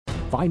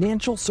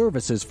Financial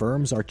services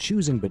firms are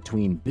choosing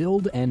between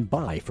build and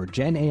buy for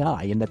Gen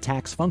AI in the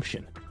tax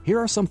function. Here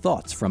are some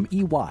thoughts from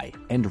EY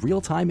and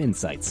Real-Time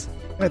Insights.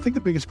 I think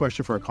the biggest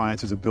question for our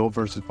clients is a build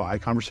versus buy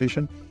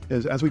conversation.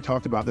 Is, as we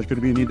talked about, there's going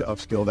to be a need to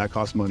upskill. That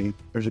costs money.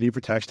 There's a need for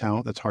tax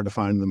talent that's hard to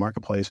find in the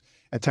marketplace.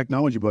 And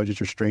technology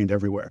budgets are strained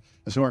everywhere.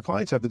 And so our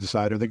clients have to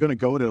decide, are they going to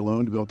go it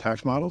alone to build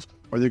tax models,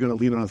 or are they going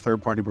to lean on a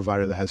third-party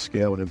provider that has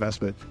scale and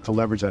investment to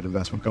leverage that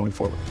investment going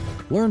forward?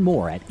 Learn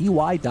more at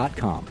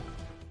EY.com.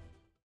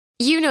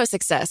 You know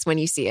success when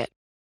you see it.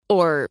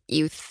 Or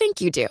you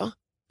think you do.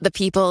 The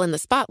people in the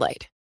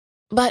spotlight.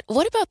 But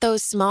what about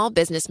those small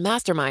business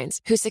masterminds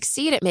who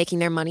succeed at making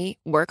their money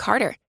work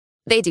harder?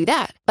 They do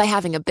that by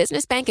having a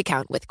business bank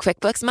account with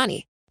QuickBooks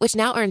Money, which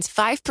now earns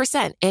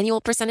 5%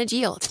 annual percentage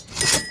yield.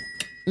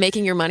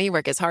 Making your money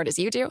work as hard as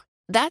you do?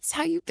 That's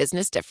how you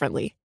business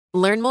differently.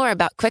 Learn more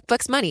about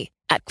QuickBooks Money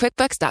at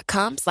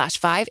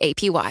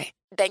quickbooks.com/5APY.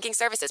 Banking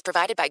services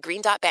provided by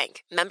Green Dot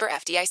Bank. Member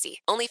FDIC.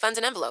 Only funds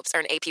and envelopes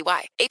earn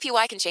APY.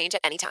 APY can change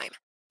at any time.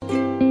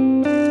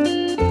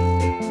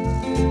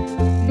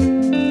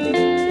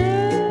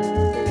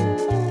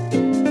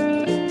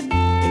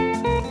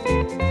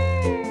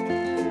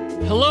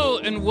 Hello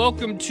and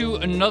welcome to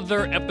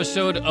another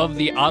episode of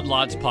the Odd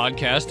Lots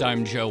podcast.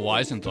 I'm Joe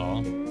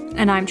Weisenthal.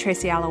 And I'm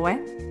Tracy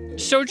Alloway.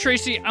 So,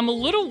 Tracy, I'm a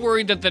little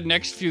worried that the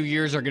next few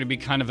years are going to be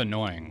kind of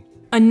annoying.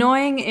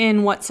 Annoying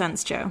in what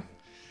sense, Joe?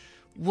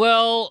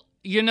 Well,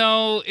 you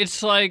know,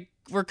 it's like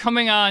we're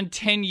coming on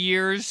 10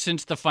 years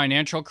since the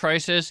financial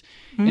crisis.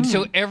 And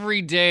so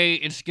every day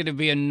it's going to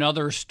be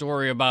another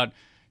story about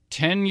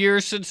 10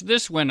 years since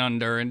this went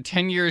under and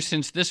 10 years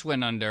since this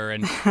went under.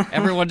 And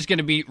everyone's going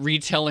to be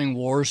retelling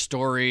war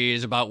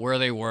stories about where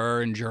they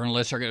were. And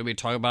journalists are going to be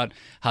talking about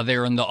how they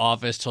were in the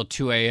office till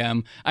 2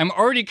 a.m. I'm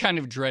already kind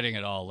of dreading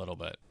it all a little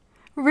bit.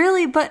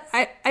 Really? But,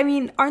 I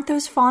mean, aren't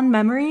those fond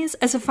memories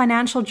as a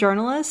financial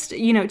journalist?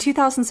 You know,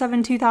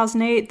 2007,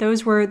 2008,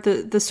 those were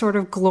the sort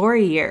of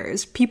glory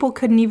years. People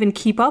couldn't even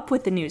keep up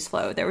with the news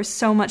flow. There was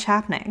so much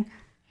happening.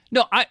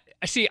 No, I'm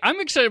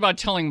excited about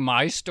telling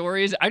my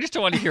stories. I just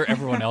don't want to hear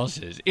everyone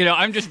else's. You know,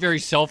 I'm just very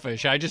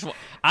selfish. I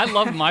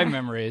love my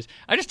memories.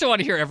 I just don't want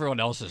to hear everyone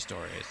else's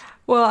stories.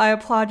 Well, I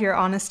applaud your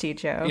honesty,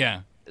 Joe.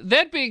 Yeah.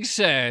 That being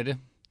said,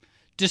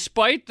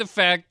 despite the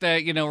fact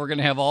that, you know, we're going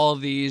to have all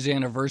of these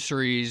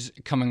anniversaries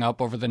coming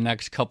up over the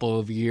next couple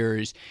of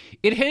years,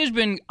 it has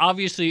been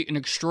obviously an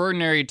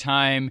extraordinary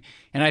time,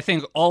 and I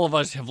think all of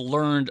us have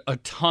learned a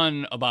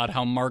ton about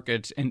how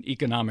markets and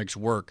economics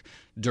work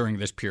during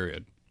this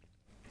period.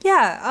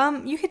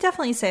 Yeah, you could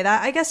definitely say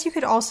that. I guess you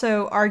could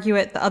also argue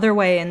it the other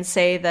way and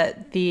say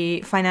that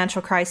the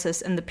financial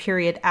crisis and the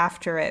period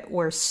after it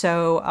were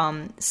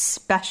so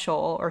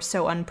special or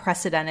so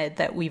unprecedented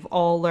that we've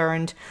all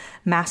learned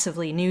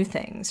massively new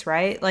things,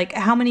 right? Like,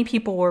 how many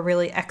people were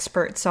really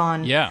experts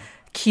on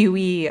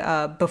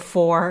QE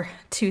before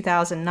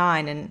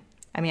 2009? And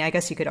I mean, I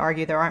guess you could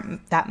argue there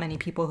aren't that many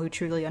people who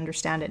truly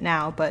understand it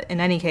now. But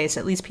in any case,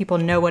 at least people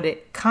know what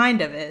it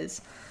kind of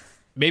is.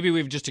 Maybe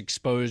we've just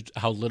exposed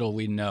how little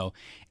we know.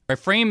 I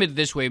frame it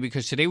this way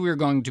because today we're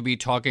going to be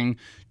talking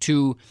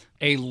to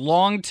a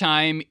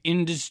longtime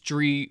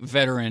industry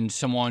veteran,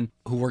 someone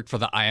who worked for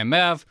the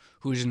IMF,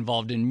 who's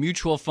involved in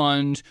mutual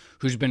funds,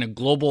 who's been a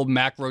global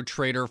macro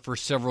trader for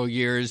several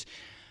years,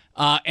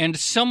 and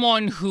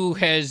someone who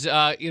has,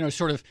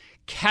 sort of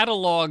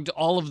cataloged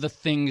all of the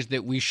things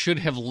that we should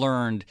have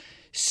learned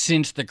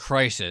since the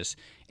crisis.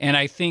 And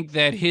I think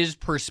that his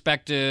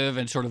perspective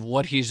and sort of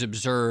what he's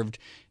observed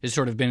has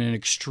sort of been an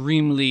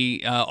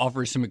extremely,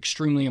 offers some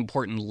extremely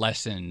important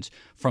lessons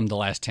from the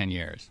last 10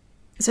 years.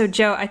 So,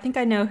 Joe, I think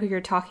I know who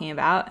you're talking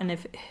about. And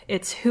if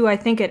it's who I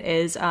think it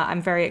is,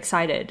 I'm very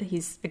excited.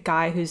 He's a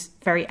guy who's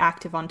very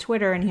active on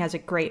Twitter, and he has a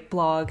great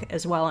blog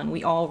as well, and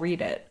we all read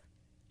it.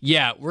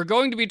 Yeah, we're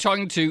going to be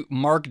talking to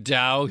Mark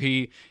Dow.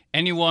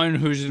 Anyone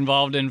who's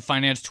involved in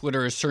finance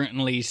Twitter has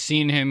certainly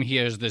seen him. He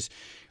has this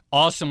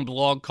awesome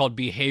blog called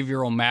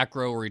Behavioral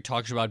Macro, where he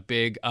talks about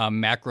big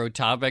macro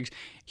topics.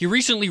 He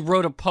recently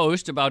wrote a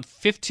post about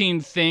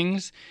 15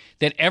 things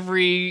that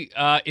every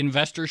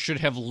investor should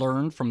have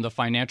learned from the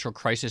financial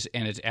crisis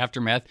and its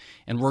aftermath,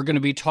 and we're going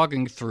to be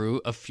talking through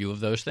a few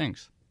of those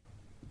things.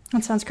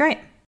 That sounds great.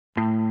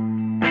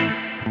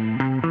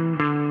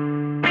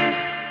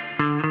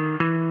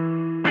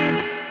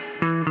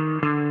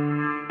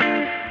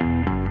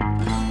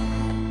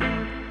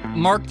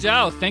 Mark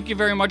Dow, thank you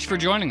very much for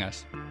joining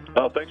us.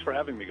 Oh, thanks for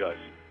having me, guys.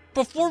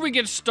 Before we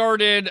get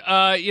started,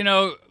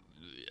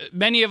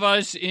 many of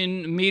us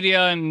in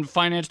media and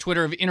finance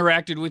Twitter have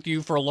interacted with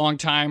you for a long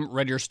time,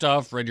 read your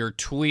stuff, read your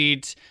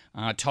tweets,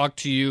 talked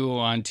to you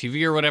on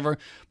TV or whatever.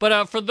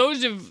 But for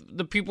those of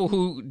the people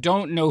who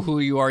don't know who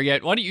you are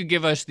yet, why don't you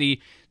give us the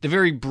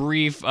very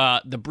brief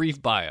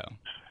bio?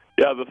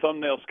 Yeah, the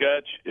thumbnail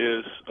sketch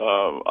is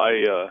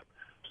I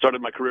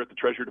started my career at the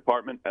Treasury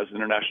Department as an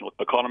international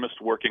economist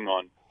working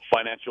on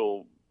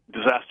financial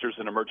disasters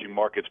in emerging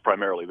markets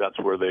primarily. That's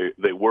where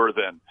they were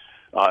then.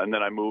 And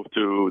then I moved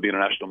to the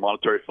International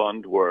Monetary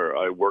Fund, where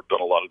I worked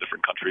on a lot of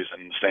different countries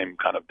and the same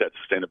kind of debt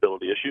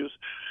sustainability issues.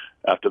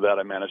 After that,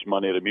 I managed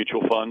money at a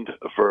mutual fund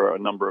for a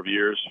number of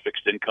years,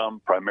 fixed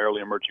income,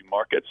 primarily emerging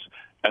markets.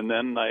 And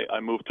then I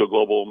moved to a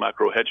global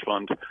macro hedge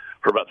fund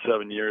for about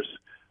 7 years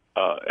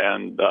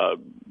and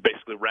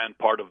basically ran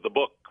part of the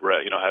book.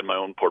 Right? I had my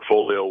own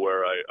portfolio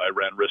where I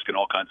ran risk in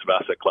all kinds of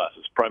asset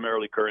classes,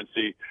 primarily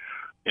currency,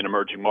 in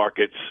emerging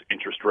markets,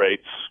 interest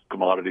rates,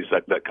 commodities,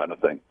 that kind of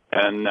thing.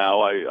 And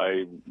now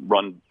I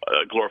run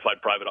a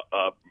glorified private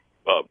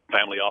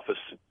family office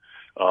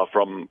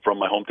from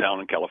my hometown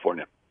in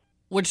California.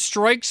 What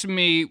strikes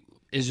me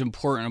is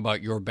important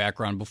about your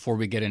background before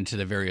we get into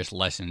the various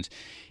lessons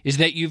is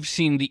that you've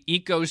seen the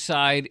eco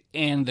side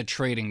and the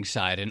trading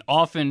side. And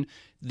often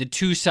the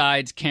two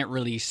sides can't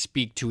really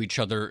speak to each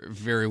other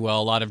very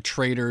well. A lot of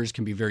traders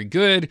can be very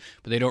good,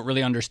 but they don't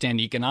really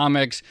understand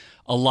economics.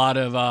 A lot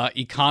of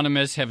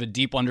economists have a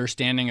deep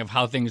understanding of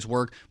how things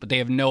work, but they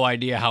have no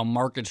idea how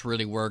markets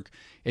really work.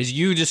 As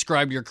you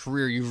describe your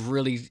career, you've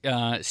really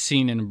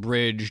seen and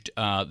bridged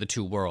the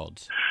two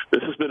worlds.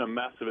 This has been a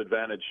massive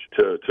advantage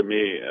to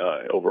me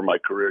over my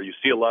career. You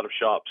see a lot of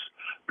shops,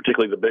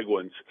 particularly the big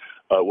ones,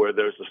 where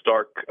there's a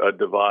stark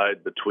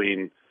divide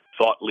between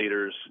thought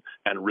leaders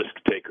and risk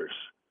takers.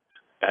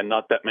 And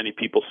not that many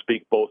people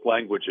speak both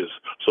languages.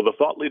 So the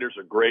thought leaders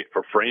are great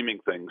for framing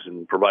things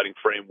and providing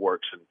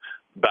frameworks and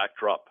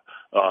backdrop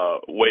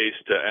ways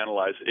to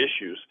analyze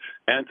issues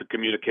and to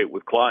communicate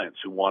with clients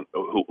who want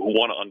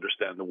to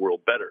understand the world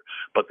better.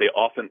 But they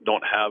often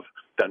don't have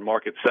that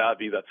market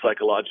savvy, that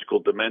psychological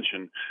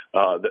dimension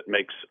that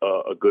makes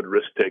a good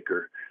risk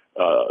taker,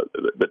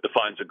 that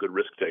defines a good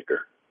risk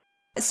taker.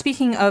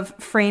 Speaking of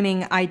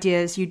framing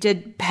ideas, you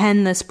did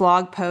pen this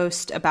blog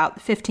post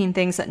about 15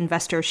 things that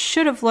investors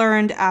should have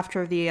learned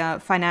after the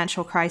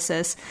financial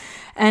crisis.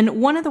 And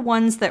one of the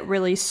ones that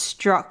really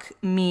struck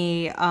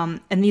me,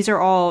 and these are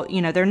all,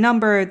 they're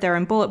numbered, they're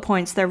in bullet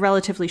points, they're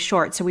relatively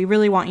short, so we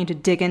really want you to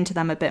dig into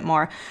them a bit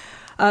more.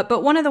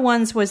 But one of the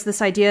ones was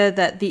this idea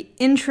that the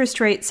interest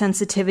rate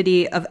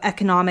sensitivity of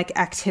economic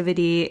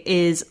activity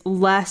is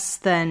less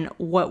than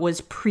what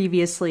was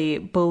previously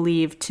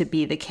believed to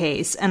be the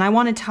case. And I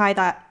want to tie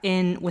that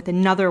in with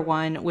another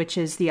one, which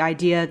is the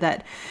idea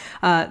that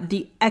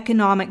the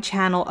economic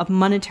channel of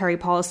monetary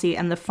policy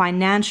and the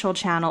financial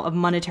channel of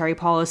monetary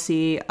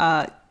policy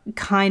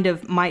kind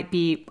of might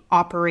be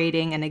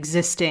operating and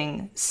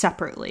existing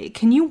separately.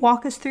 Can you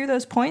walk us through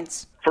those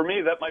points? For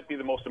me, that might be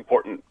the most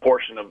important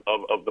portion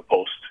of the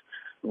post,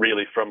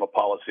 really, from a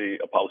policy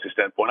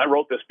standpoint. I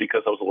wrote this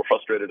because I was a little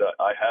frustrated.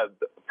 I had,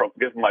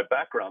 given my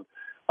background,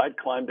 I'd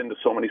climbed into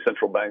so many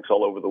central banks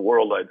all over the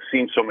world. I'd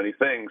seen so many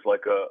things,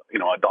 like a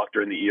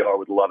doctor in the ER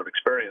with a lot of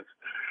experience,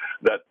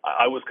 that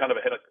I was kind of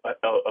ahead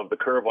of the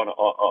curve on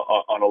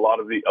a lot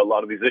of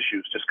these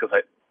issues, just because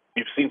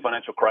you've seen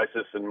financial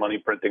crisis and money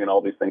printing and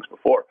all these things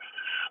before.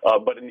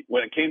 But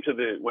when it came to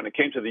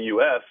the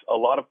U.S., a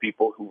lot of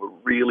people who were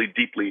really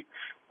deeply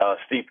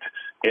steeped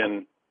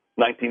in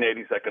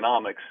 1980s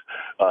economics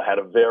had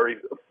a very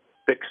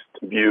fixed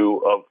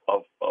view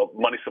of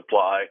money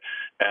supply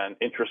and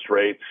interest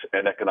rates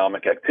and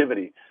economic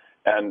activity.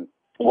 And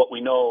what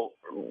we know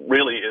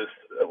really is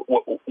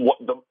what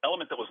the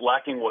element that was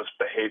lacking was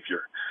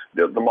behavior.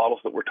 The models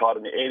that were taught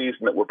in the 80s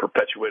and that were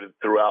perpetuated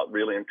throughout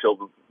really until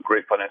the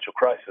great financial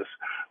crisis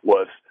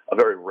was a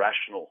very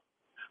rational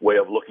way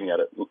of looking at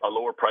it. A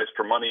lower price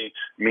for money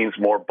means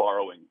more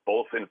borrowing,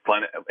 both in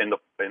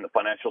the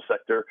financial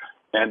sector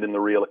and in the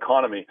real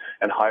economy,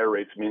 and higher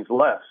rates means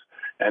less.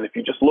 And if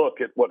you just look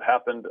at what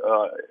happened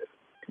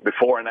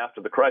before and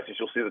after the crisis,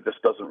 you'll see that this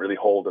doesn't really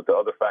hold, that the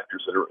other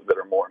factors that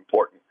are more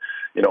important.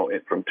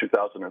 From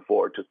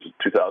 2004 to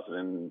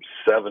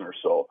 2007 or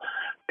so,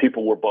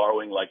 people were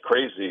borrowing like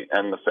crazy,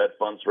 and the Fed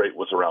funds rate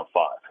was around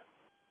 5.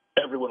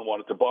 Everyone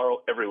wanted to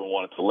borrow. Everyone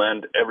wanted to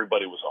lend.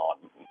 Everybody was on.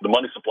 The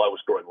money supply was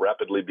growing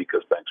rapidly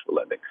because banks were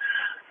lending,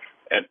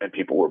 and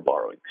people were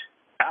borrowing.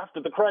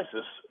 After the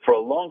crisis, for a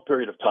long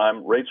period of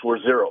time, rates were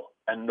 0,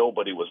 and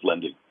nobody was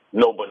lending.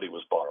 Nobody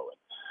was borrowing.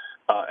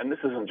 And this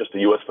isn't just a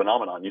U.S.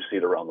 phenomenon. You see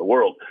it around the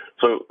world.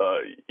 So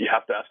you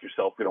have to ask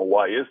yourself,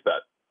 why is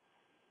that?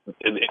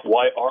 And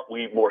why aren't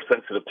we more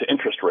sensitive to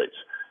interest rates?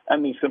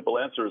 And the simple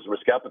answer is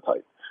risk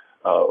appetite.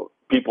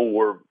 People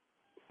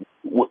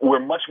we're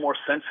much more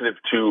sensitive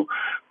to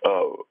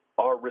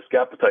our risk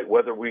appetite,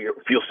 whether we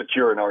feel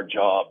secure in our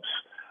jobs,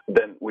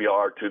 than we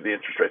are to the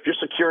interest rate. If you're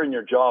secure in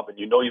your job and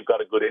you've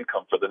got a good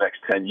income for the next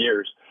 10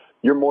 years,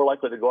 you're more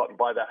likely to go out and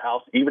buy that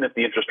house, even if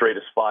the interest rate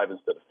is 5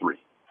 instead of 3.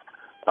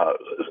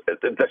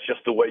 That's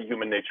just the way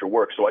human nature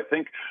works. So I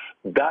think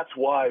that's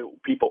why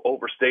people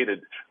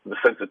overstated the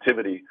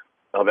sensitivity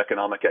of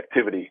economic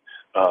activity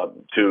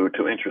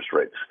to interest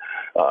rates.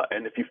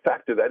 And if you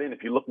factor that in,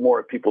 if you look more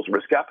at people's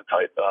risk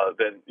appetite,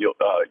 then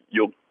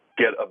you'll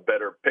get a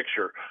better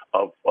picture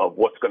of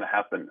what's going to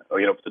happen,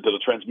 to the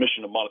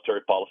transmission of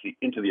monetary policy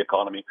into the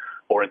economy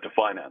or into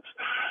finance.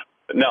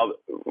 Now,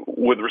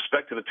 with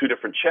respect to the two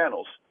different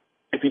channels,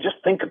 if you just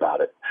think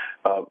about it,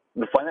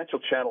 the financial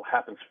channel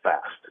happens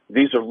fast.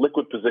 These are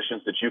liquid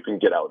positions that you can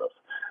get out of.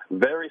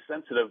 very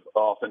sensitive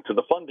often to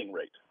the funding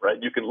rate, right?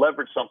 You can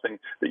leverage something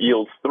that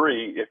yields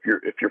 3 if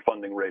your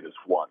funding rate is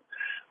 1.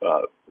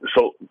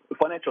 So the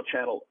financial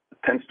channel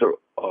tends to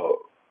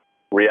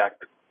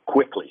react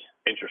quickly.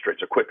 Interest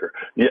rates are quicker.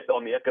 Yet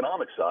on the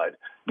economic side,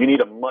 you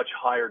need a much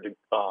higher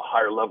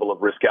level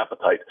of risk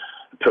appetite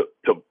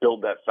to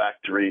build that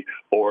factory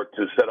or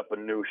to set up a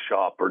new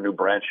shop or new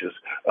branches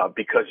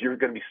because you're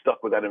going to be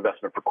stuck with that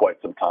investment for quite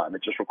some time.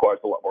 It just requires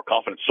a lot more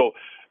confidence. So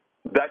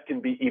that can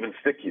be even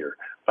stickier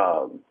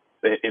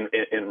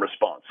in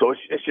response. So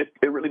it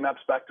really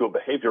maps back to a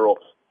behavioral.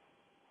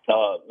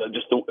 A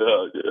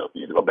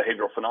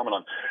behavioral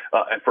phenomenon.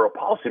 And for a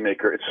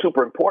policymaker, it's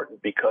super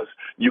important because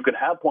you can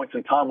have points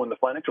in time when the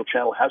financial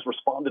channel has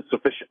responded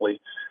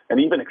sufficiently and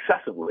even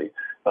excessively,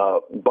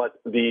 but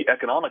the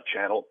economic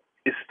channel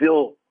is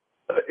still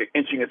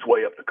inching its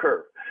way up the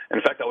curve. And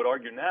in fact, I would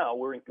argue now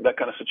we're in that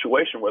kind of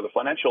situation where the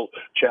financial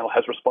channel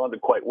has responded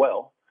quite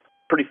well,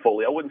 pretty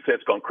fully. I wouldn't say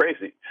it's gone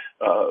crazy,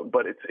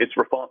 but it's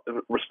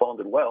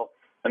responded well.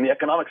 And the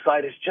economic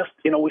side is just,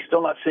 we're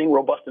still not seeing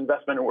robust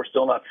investment, and we're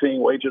still not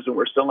seeing wages, and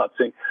we're still not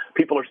seeing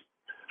people are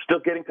still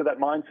getting to that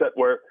mindset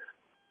where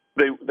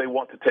they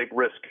want to take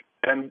risk.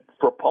 And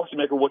for a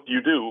policymaker, what do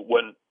you do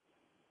when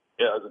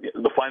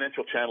the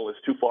financial channel is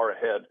too far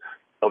ahead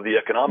of the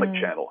economic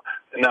channel?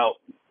 Now,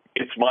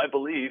 it's my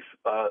belief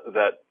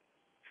that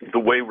the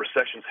way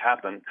recessions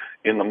happen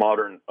in the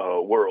modern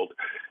world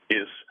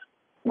is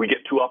we get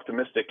too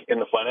optimistic in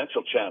the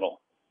financial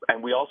channel,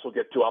 and we also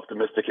get too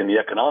optimistic in the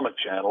economic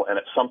channel, and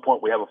at some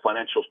point we have a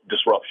financial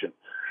disruption,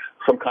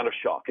 some kind of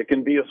shock. It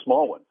can be a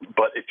small one,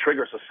 but it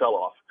triggers a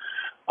sell-off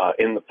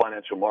in the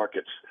financial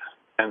markets,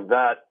 and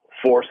that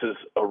forces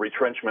a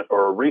retrenchment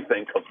or a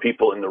rethink of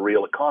people in the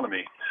real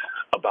economy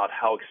about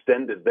how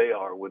extended they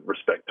are with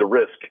respect to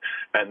risk,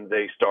 and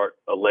they start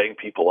laying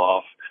people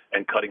off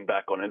and cutting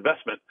back on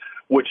investment,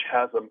 which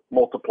has a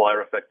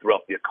multiplier effect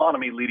throughout the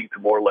economy, leading to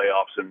more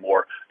layoffs and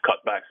more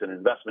cutbacks in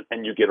investment,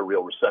 and you get a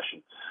real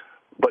recession.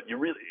 But you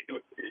really,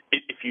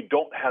 if you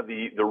don't have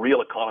the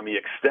real economy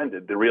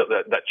extended,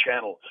 that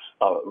channel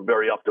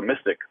very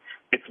optimistic,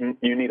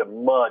 you need a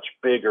much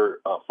bigger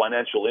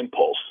financial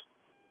impulse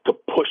to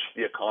push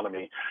the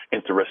economy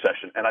into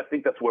recession. And I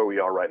think that's where we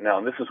are right now.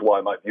 And this is why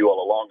my view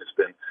all along has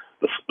been,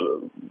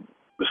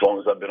 as long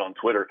as I've been on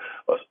Twitter,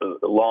 we're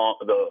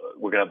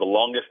going to have the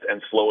longest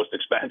and slowest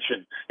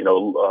expansion,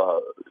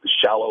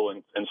 shallow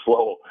and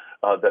slow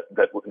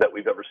that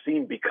we've ever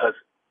seen, because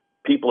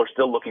people are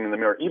still looking in the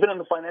mirror. Even in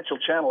the financial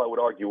channel, I would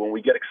argue, when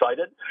we get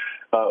excited,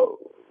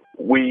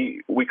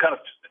 we kind of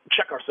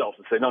check ourselves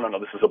and say, no,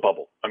 this is a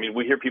bubble. I mean,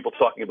 we hear people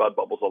talking about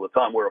bubbles all the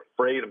time. We're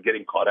afraid of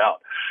getting caught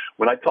out.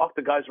 When I talk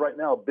to guys right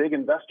now, big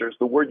investors,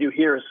 the word you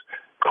hear is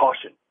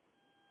caution.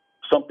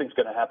 Something's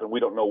going to happen. We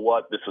don't know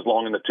what. This is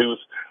long in the tooth,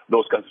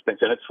 those kinds of things.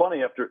 And it's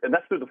funny, and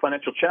that's through the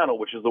financial channel,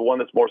 which is the one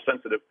that's more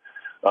sensitive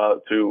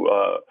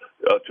to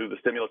the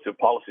stimulative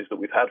policies that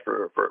we've had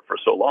for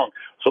so long.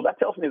 So that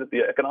tells me that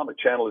the economic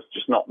channel is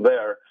just not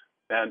there,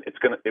 and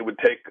it would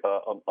take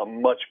a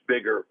much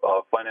bigger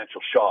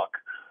financial shock,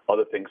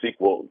 other things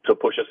equal, to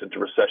push us into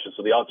recession.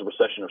 So the odds of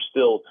recession are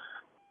still,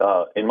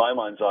 in my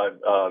mind's eye,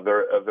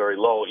 very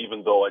low,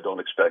 even though I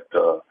don't expect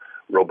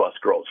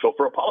robust growth. So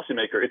for a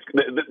policymaker,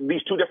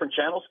 these two different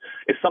channels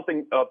is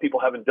something people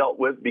haven't dealt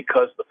with,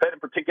 because the Fed in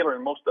particular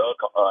and most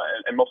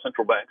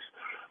central banks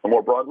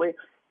more broadly,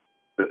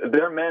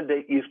 their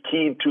mandate is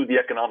keyed to the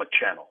economic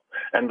channel.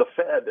 And the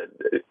Fed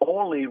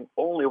only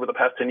over the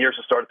past 10 years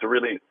has started to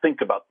really think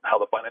about how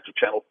the financial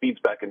channel feeds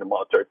back into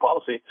monetary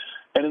policy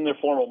and in their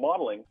formal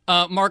modeling.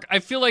 Mark, I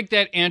feel like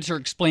that answer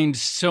explains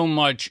so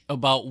much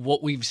about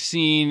what we've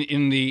seen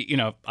in the,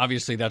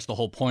 obviously that's the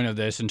whole point of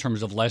this in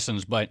terms of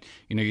lessons, but,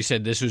 you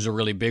said this was a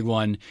really big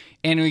one.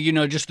 And,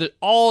 just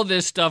all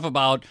this stuff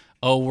about,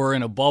 we're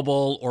in a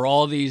bubble, or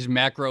all these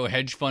macro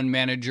hedge fund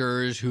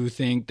managers who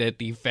think that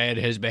the Fed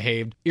has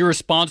behaved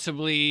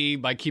irresponsibly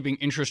by keeping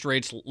interest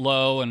rates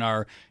low and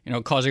are,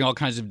 causing all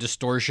kinds of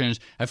distortions.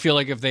 I feel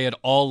like if they had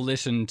all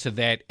listened to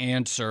that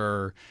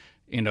answer,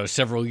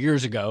 several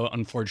years ago,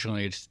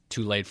 unfortunately it's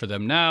too late for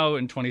them now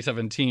in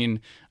 2017,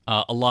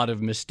 a lot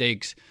of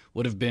mistakes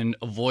would have been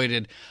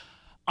avoided.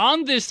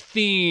 On this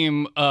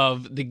theme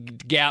of the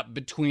gap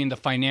between the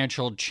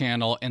financial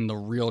channel and the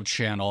real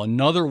channel,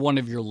 another one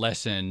of your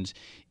lessons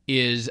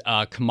is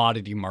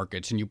commodity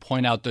markets. And you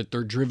point out that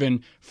they're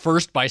driven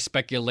first by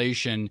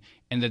speculation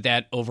and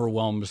that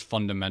overwhelms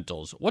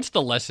fundamentals. What's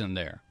the lesson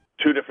there?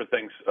 Two different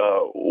things.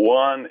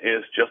 One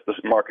is just the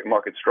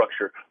market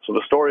structure. So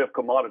the story of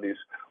commodities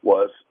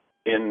was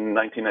in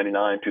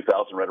 1999,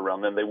 2000, right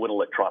around then, they went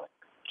electronic.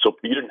 So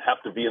you didn't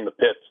have to be in the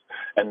pits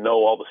and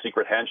know all the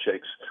secret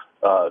handshakes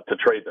to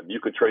trade them. You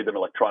could trade them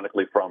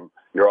electronically from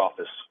your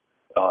office,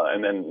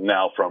 and then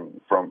now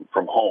from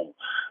home,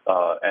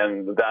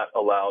 and that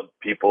allowed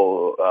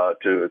people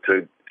to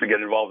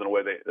get involved in a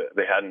way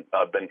they hadn't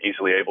been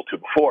easily able to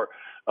before.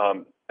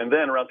 And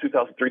then around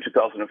 2003,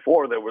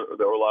 2004, there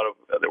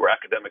were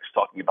academics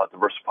talking about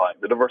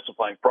the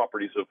diversifying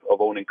properties of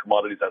owning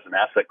commodities as an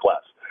asset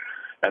class.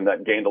 And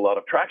that gained a lot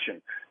of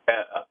traction.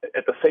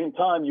 At the same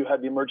time, you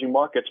had the emerging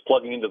markets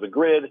plugging into the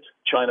grid.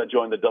 China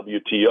joined the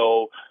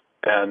WTO,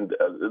 and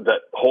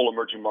that whole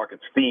emerging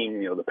markets theme,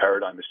 the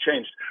paradigm has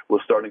changed,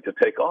 was starting to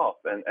take off,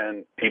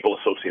 and people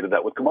associated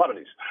that with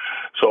commodities.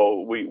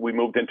 So we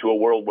moved into a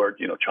world where,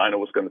 China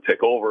was going to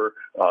take over.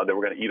 They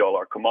were going to eat all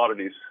our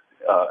commodities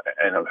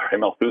in a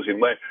Malthusian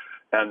way,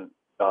 and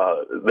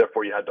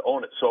therefore you had to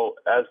own it. So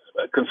as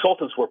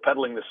consultants were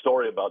peddling this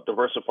story about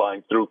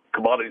diversifying through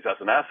commodities as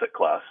an asset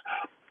class,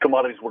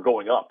 commodities were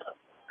going up.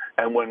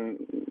 And when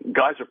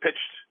guys are pitched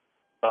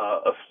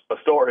a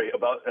story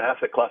about an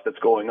asset class that's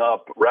going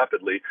up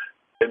rapidly,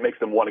 it makes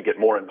them want to get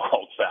more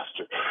involved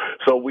faster.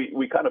 So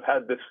we kind of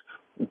had this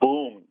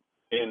boom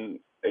in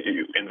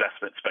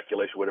investment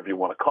speculation, whatever you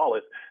want to call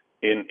it,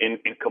 in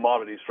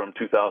commodities from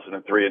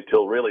 2003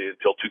 until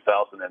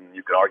 2000, and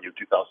you could argue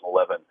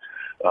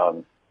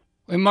 2011.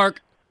 Hey,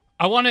 Mark,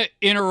 I want to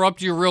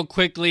interrupt you real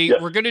quickly.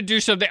 Yes. We're going to do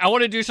something. I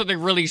want to do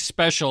something really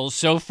special.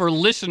 So for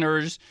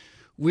listeners,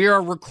 we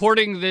are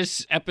recording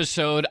this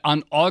episode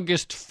on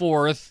August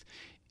 4th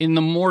in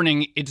the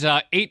morning. It's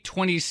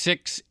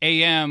 8:26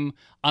 a.m.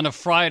 on a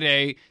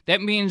Friday.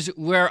 That means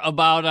we're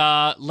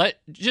about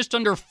just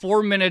under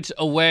 4 minutes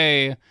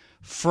away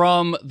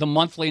from the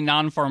monthly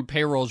non-farm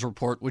payrolls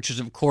report, which is,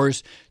 of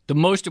course, the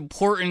most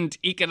important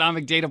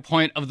economic data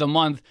point of the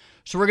month.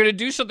 So we're going to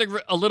do something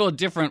a little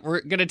different.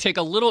 We're going to take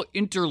a little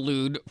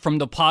interlude from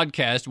the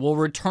podcast. We'll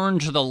return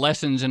to the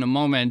lessons in a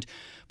moment,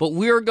 but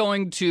we're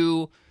going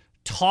to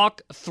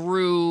talk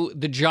through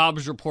the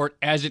jobs report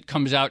as it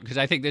comes out, because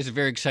I think this is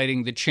very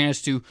exciting, the chance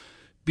to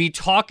be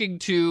talking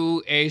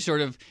to a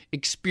sort of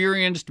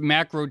experienced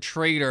macro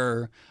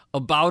trader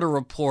about a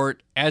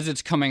report as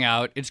it's coming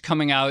out. It's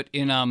coming out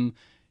in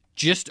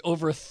just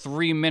over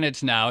 3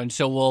 minutes now, and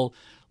so we'll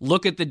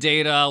look at the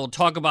data, we'll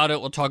talk about it,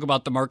 we'll talk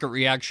about the market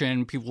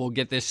reaction, people will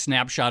get this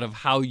snapshot of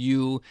how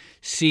you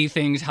see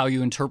things, how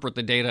you interpret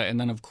the data, and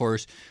then, of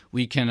course,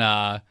 we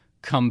can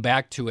come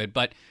back to it.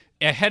 But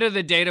ahead of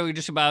the data, we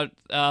just about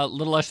a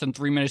little less than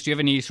 3 minutes. Do you have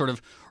any sort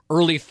of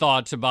early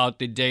thoughts about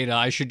the data?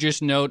 I should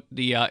just note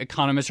the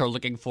economists are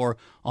looking for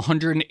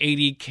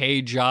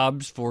 180K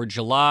jobs for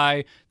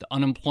July. The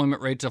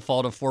unemployment rate's a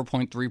fall to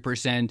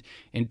 4.3%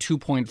 and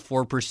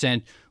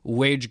 2.4%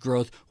 wage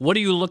growth. What are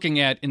you looking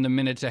at in the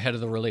minutes ahead of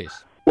the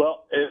release?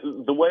 Well,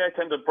 the way I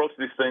tend to approach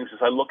these things is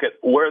I look at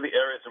where are the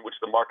areas in which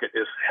the market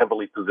is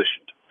heavily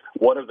positioned.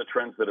 What are the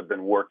trends that have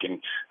been working,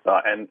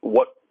 and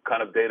what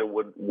kind of data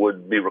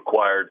would be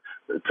required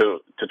to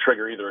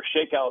trigger either a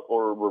shakeout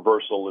or a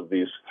reversal of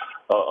these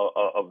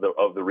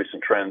of the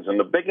recent trends. And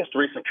the biggest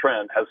recent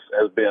trend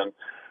has been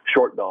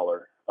short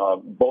dollar,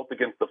 both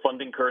against the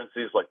funding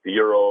currencies like the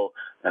euro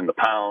and the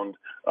pound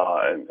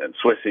and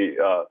Swissy,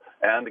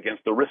 and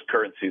against the risk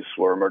currencies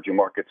where emerging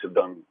markets have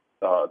done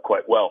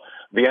quite well.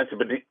 The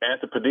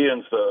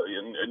Antipodeans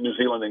in New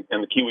Zealand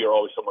and the Kiwi are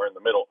always somewhere in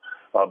the middle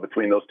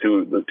between the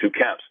two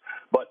camps.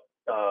 But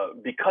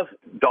because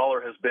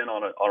dollar has been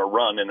on a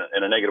run in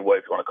a negative way,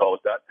 if you want to call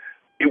it that,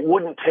 it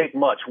wouldn't take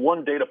much.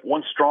 One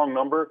strong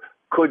number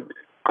could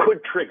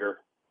trigger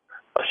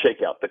a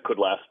shakeout that could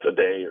last a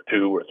day or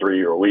two or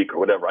three or a week or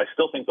whatever. I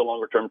still think the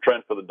longer term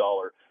trend for the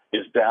dollar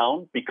is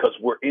down because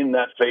we're in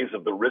that phase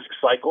of the risk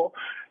cycle.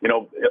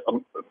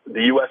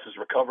 The U.S. has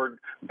recovered.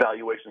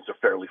 Valuations are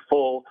fairly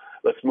full.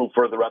 Let's move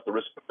further out the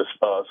risk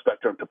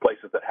spectrum to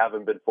places that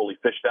haven't been fully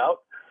fished out.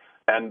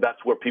 And that's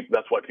why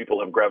people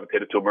have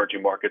gravitated to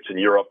emerging markets in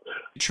Europe.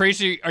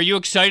 Tracy, are you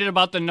excited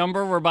about the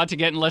number we're about to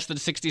get in less than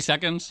 60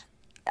 seconds?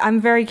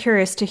 I'm very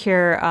curious to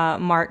hear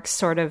Mark's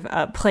sort of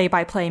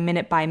play-by-play,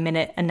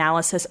 minute-by-minute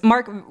analysis.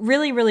 Mark,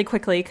 really, really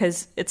quickly,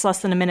 because it's less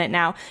than a minute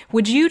now,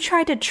 would you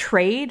try to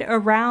trade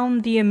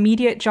around the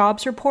immediate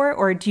jobs report,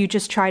 or do you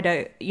just try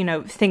to,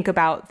 think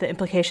about the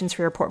implications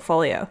for your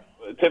portfolio?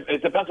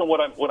 It depends on what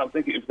I'm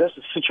thinking. If there's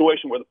a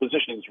situation where the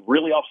positioning is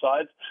really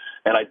offsides,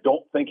 and I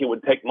don't think it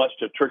would take much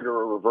to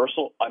trigger a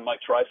reversal, I might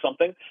try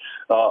something.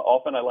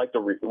 Often I like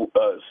to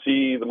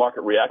see the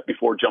market react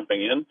before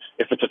jumping in.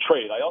 If it's a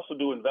trade, I also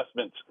do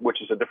investments,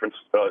 which is a different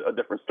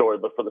story.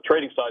 But for the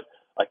trading side,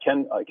 I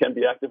can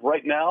be active.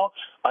 Right now,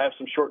 I have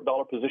some short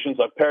dollar positions.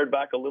 I've pared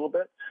back a little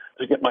bit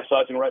to get my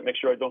sizing right, make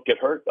sure I don't get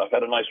hurt. I've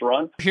had a nice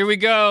run. Here we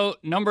go.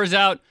 Numbers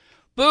out.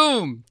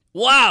 Boom.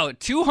 Wow,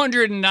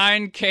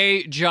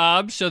 209K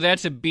jobs, so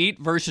that's a beat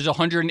versus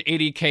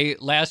 180K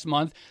last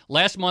month.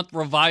 Last month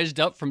revised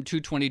up from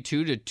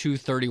 222 to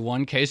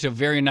 231K, so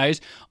very nice.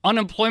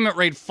 Unemployment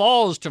rate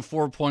falls to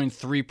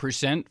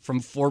 4.3% from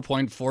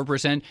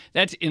 4.4%.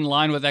 That's in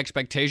line with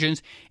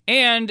expectations.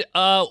 And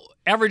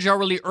average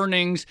hourly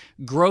earnings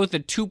growth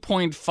at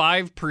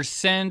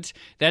 2.5%.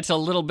 That's a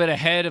little bit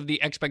ahead of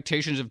the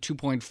expectations of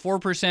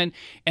 2.4%.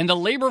 And the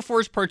labor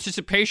force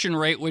participation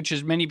rate, which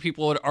as many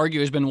people would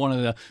argue has been one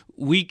of the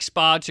weak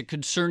spots, a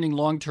concerning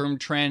long-term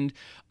trend,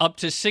 up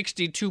to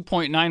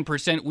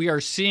 62.9%. We are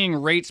seeing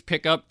rates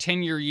pick up,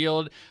 10-year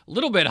yield a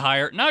little bit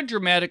higher, not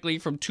dramatically,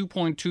 from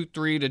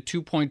 2.23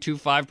 to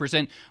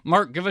 2.25%.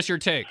 Mark, give us your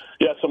take.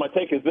 Yeah, so my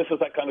take is this is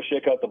that kind of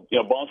shakeout.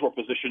 Bonds were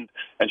positioned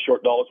and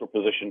short dollars were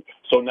positioned.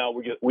 So now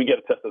we get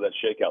a test of that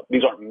shakeout.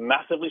 These aren't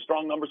massively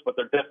strong numbers, but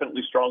they're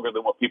definitely stronger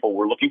than what people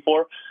were looking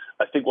for.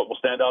 I think what will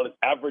stand out is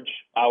average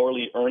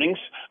hourly earnings.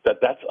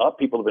 That's up.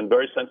 People have been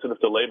very sensitive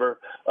to labor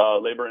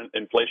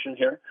inflation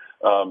here.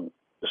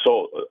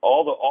 So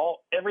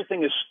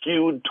everything is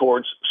skewed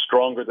towards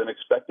stronger than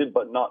expected,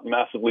 but not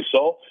massively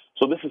so.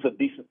 So this is a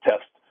decent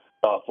test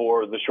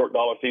for the short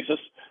dollar thesis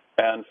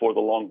and for the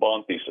long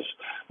bond thesis.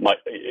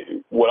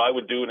 What I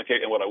would do in a case,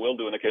 and what I will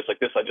do in a case like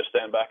this, I just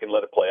stand back and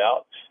let it play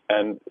out.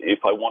 And if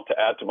I want to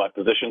add to my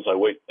positions, I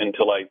wait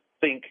until I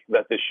think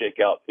that this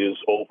shakeout is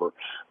over.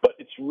 But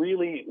it's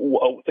really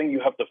a thing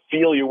you have to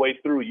feel your way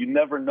through. You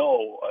never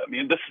know. I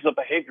mean, this is a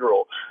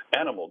behavioral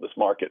animal, this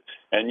market,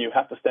 and you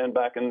have to stand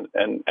back and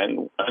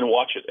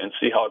watch it and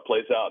see how it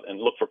plays out and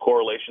look for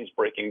correlations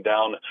breaking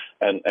down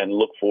and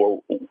look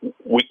for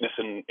weakness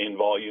in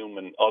volume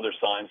and other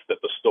signs that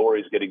the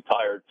story is getting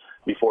tired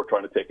before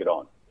trying to take it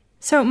on.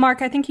 So,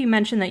 Mark, I think you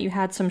mentioned that you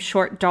had some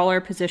short dollar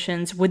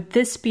positions. Would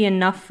this be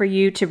enough for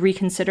you to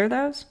reconsider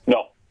those?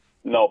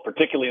 No,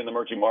 particularly in the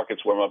emerging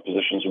markets where my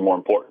positions are more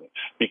important.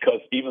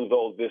 Because even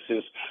though this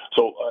is,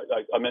 so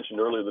I mentioned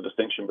earlier the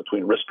distinction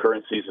between risk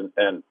currencies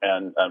and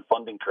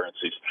funding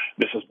currencies.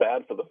 This is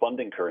bad for the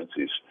funding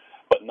currencies,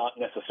 but not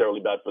necessarily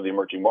bad for the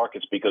emerging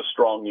markets because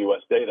strong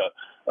U.S. data,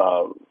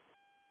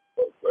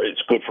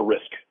 it's good for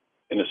risk.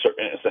 In a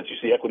sense, you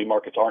see equity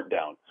markets aren't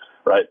down,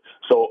 right?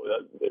 So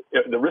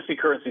the risky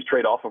currencies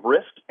trade off of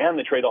risk and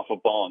they trade off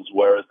of bonds,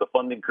 whereas the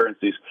funding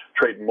currencies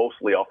trade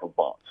mostly off of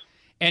bonds.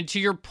 And to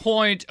your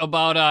point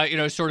about,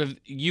 sort of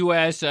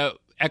U.S.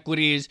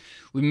 Equities,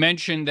 we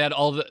mentioned that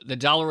all the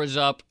dollar is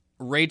up,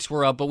 rates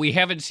were up, but we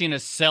haven't seen a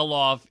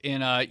sell-off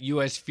in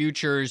U.S.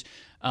 futures.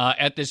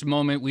 At this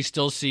moment, we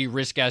still see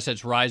risk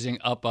assets rising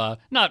up,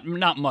 not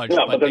much,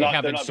 but they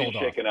haven't sold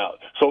off. Shaken out.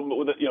 So,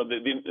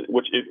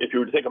 which if you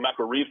were to take a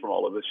macro read from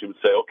all of this, you would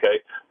say, okay,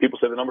 people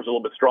say the numbers are a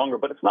little bit stronger,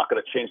 but it's not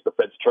going to change the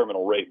Fed's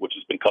terminal rate, which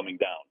has been coming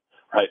down.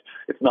 Right,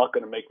 it's not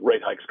going to make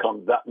rate hikes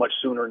come that much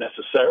sooner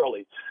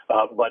necessarily,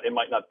 but it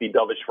might not be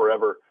dovish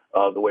forever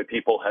the way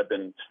people had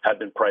been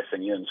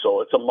pricing in.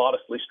 So it's a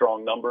modestly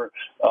strong number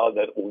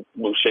that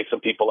will shake some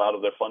people out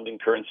of their funding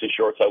currency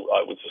shorts.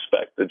 I would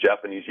suspect the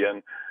Japanese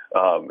yen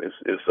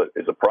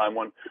is a prime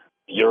one.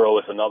 Euro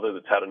is another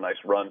that's had a nice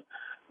run.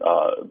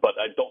 But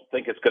I don't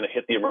think it's going to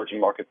hit the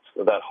emerging markets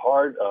that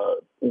hard.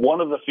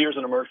 One of the fears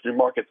in emerging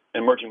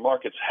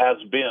markets has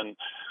been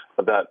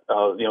that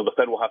the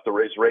Fed will have to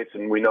raise rates,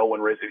 and we know when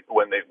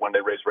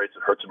they raise rates,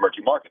 it hurts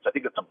emerging markets. I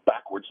think it's a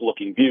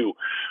backwards-looking view.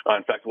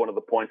 In fact, one of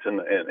the points in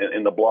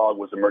the blog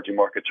was emerging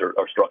markets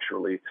are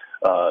structurally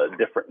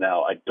different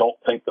now. I don't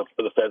think the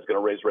Fed's going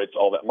to raise rates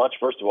all that much,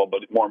 first of all,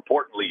 but more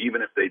importantly,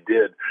 even if they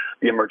did,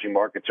 the emerging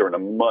markets are in a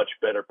much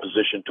better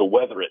position to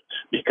weather it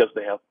because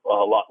they have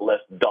a lot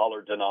less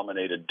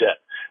dollar-denominated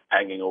debt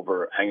hanging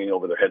over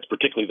their heads,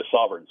 particularly the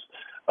sovereigns.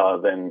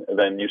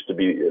 Than used to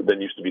be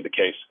the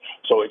case.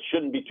 So it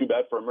shouldn't be too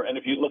bad for them. And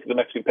if you look at the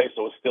Mexican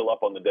peso, it's still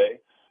up on the day.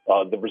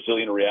 The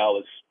Brazilian real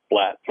is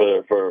flat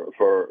for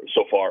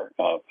so far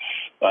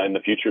in the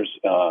futures.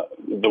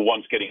 The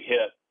ones getting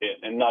hit,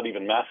 and not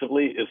even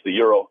massively, is the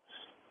euro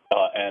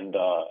and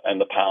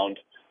the pound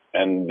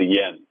and the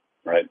yen.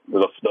 Right,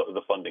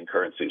 the funding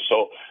currency.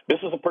 So this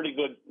is a pretty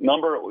good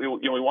number. We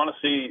want to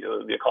see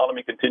the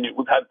economy continue.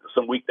 We've had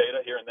some weak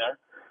data here and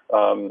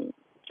there.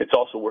 It's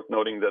also worth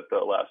noting that the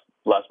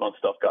last month's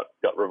stuff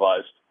got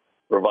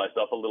revised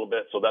up a little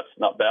bit, so that's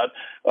not bad.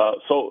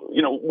 So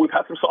we've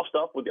had some soft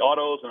stuff with the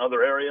autos and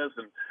other areas,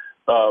 and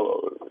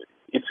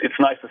it's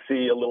nice to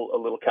see a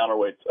little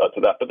counterweight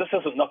to that. But this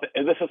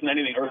isn't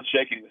anything earth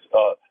shaking.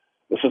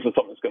 This isn't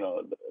something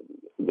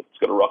that's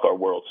gonna rock our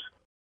worlds.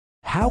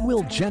 How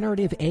will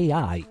generative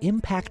AI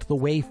impact the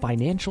way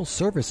financial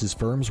services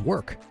firms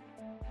work?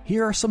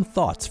 Here are some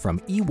thoughts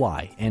from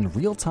EY and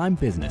Real Time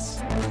Business.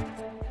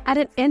 At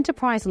an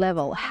enterprise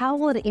level, how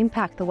will it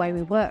impact the way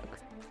we work?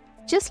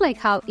 Just like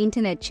how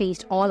internet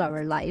changed all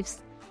our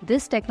lives,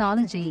 this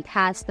technology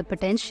has the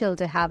potential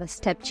to have a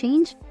step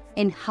change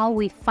in how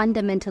we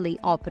fundamentally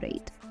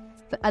operate.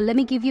 Let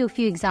me give you a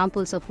few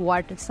examples of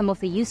what some of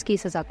the use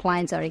cases our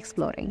clients are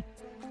exploring.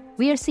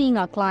 We are seeing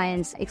our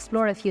clients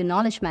explore a few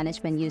knowledge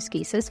management use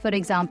cases. For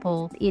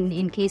example,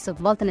 in case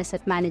of wealth and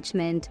asset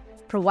management,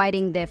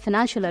 providing their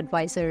financial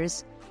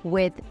advisors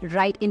with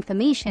right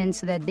information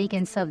so that they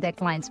can serve their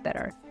clients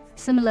better.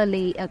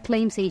 Similarly, a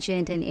claims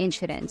agent in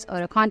insurance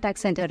or a contact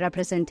center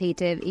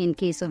representative in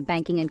case of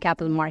banking and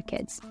capital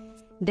markets.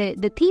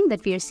 The theme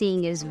that we are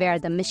seeing is where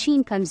the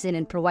machine comes in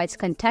and provides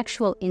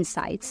contextual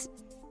insights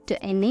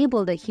to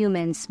enable the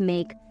humans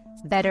make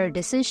better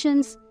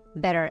decisions,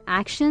 better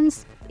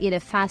actions in a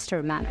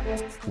faster manner.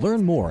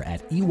 Learn more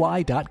at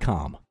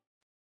EY.com.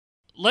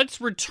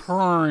 let's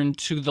return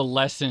to the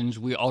lessons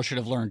we all should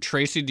have learned.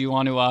 Tracy, do you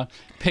want to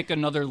pick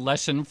another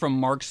lesson from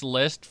Mark's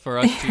list for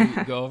us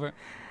to go over?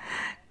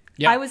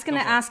 Yeah, I was going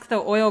to ask the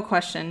oil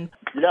question.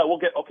 Yeah, we'll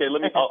get. Okay,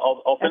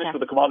 I'll finish with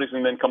the commodities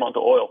and then come on to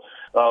oil.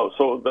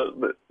 So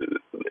the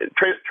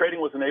trading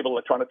was enabled.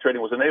 Electronic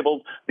trading was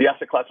enabled. The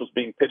asset class was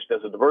being pitched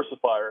as a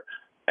diversifier.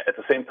 At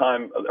the same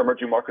time,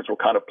 emerging markets were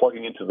kind of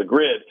plugging into the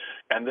grid,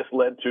 and this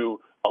led to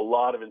a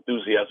lot of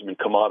enthusiasm in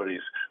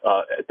commodities.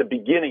 At the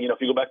beginning, if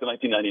you go back to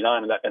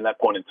 1999 and that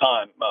point in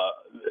time,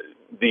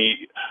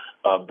 the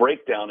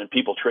breakdown in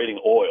people trading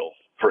oil,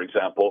 for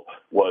example,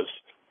 was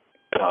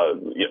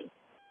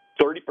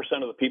 30%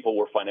 of the people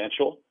were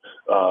financial,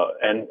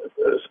 and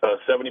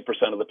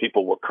 70% of the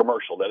people were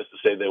commercial. That is to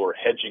say, they were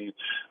hedging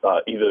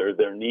either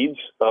their needs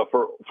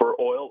for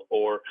oil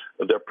or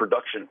their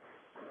production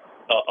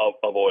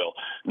of oil.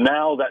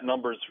 Now that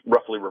number's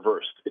roughly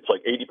reversed. It's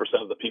like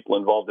 80% of the people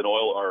involved in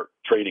oil are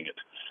trading it,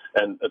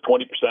 and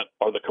 20%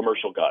 are the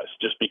commercial guys,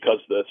 just because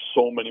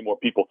so many more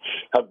people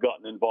have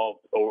gotten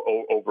involved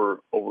over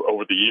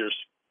the years.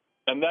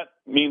 And that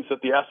means that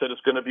the asset is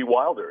going to be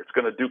wilder. It's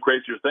going to do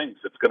crazier things.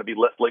 It's going to be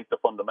less linked to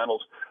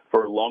fundamentals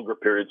for longer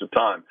periods of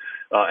time.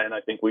 And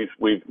I think we've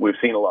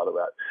seen a lot of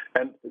that.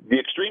 And the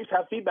extremes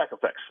have feedback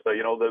effects.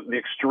 The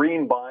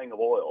extreme buying of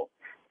oil,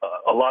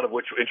 a lot of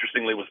which,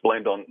 interestingly, was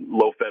blamed on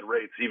low Fed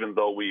rates, even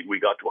though we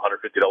got to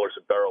 $150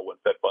 a barrel when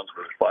Fed funds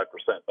were at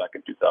 5% back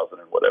in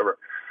 2008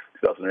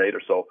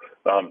 or so.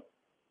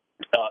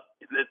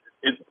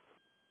 It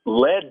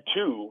led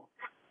to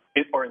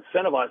or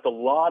incentivized a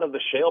lot of the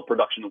shale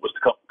production that was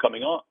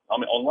coming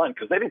online,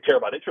 because they didn't care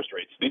about interest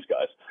rates, these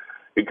guys,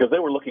 because they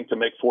were looking to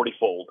make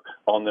 40-fold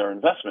on their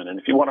investment. And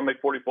if you want to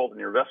make 40-fold in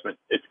your investment,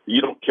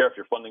 you don't care if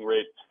your funding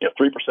rate, 3%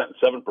 and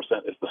 7%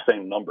 is the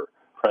same number,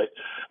 right?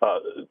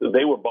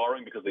 They were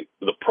borrowing because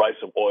the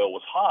price of oil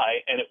was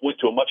high, and it went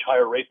to a much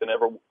higher rate than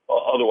ever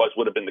otherwise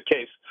would have been the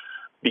case,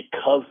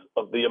 because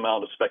of the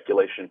amount of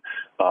speculation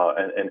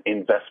and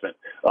investment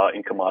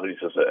in commodities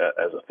as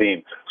a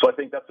theme. So I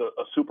think that's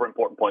a super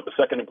important point. The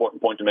second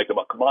important point to make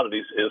about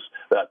commodities is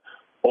that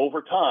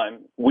over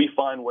time,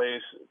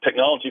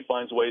 technology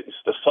finds ways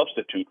to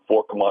substitute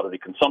for commodity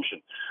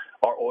consumption.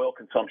 Our oil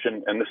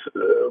consumption, and this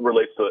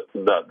relates to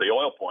the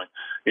oil point,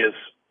 is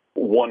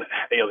one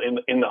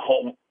in the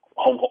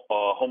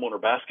homeowner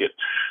basket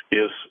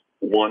is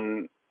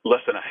one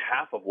less than a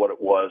half of what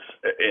it was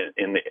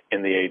in the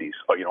 80s.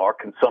 Our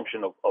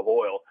consumption of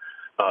oil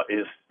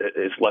is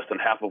less than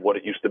half of what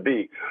it used to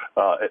be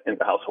in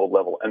the household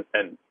level,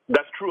 and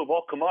that's true of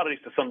all commodities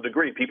to some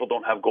degree. People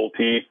don't have gold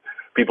teeth.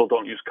 People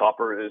don't use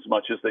copper as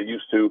much as they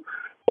used to.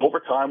 Over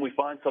time, we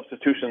find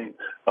substitution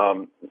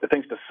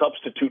things to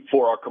substitute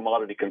for our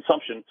commodity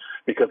consumption,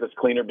 because it's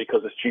cleaner,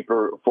 because it's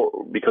cheaper,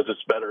 because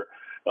it's better,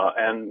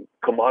 and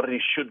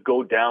commodities should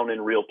go down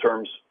in real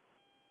terms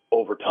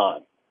over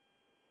time.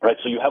 Right,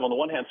 so you have, on the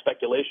one hand,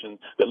 speculation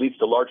that leads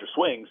to larger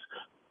swings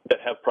that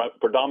have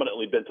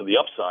predominantly been to the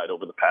upside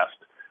over the past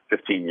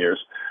 15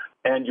 years,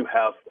 and you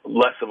have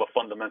less of a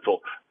fundamental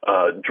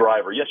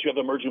driver. Yes, you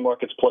have emerging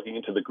markets plugging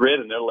into the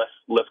grid, and they're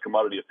less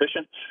commodity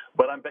efficient,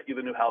 but I bet you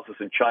the new houses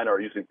in China are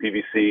using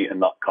PVC and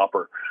not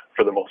copper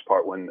for the most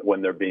part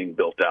when they're being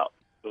built out.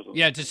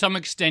 Yeah, to some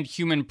extent,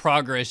 human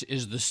progress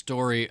is the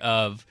story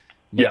of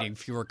needing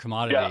fewer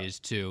commodities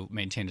to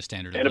maintain a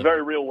standard of living. In a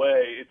very real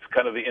way, it's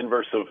kind of the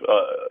inverse of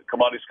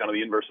commodities, kind of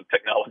the inverse of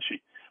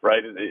technology,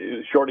 right?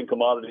 Shorting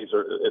commodities,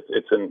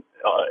 it's an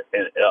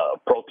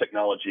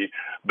pro-technology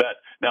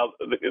bet. Now,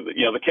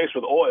 the case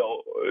with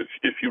oil,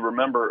 if you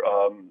remember,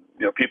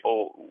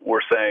 people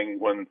were saying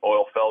when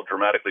oil fell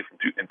dramatically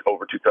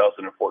over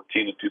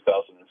 2014 and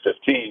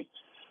 2015,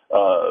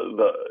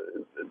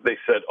 they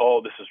said, "Oh,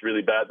 this is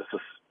really bad.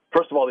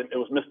 First of all, it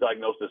was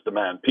misdiagnosed as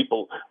demand.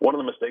 One of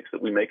the mistakes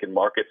that we make in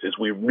markets is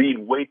we read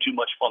way too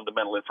much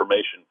fundamental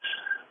information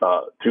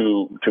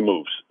to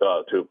moves,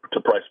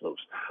 to price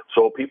moves.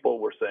 So people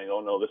were saying,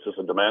 "Oh no, this is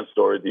a demand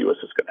story. The U.S.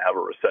 is going to have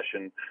a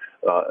recession,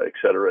 et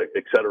cetera,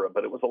 et cetera."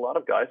 But it was a lot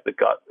of guys that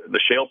the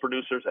shale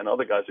producers and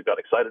other guys that got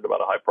excited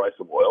about a high price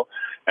of oil,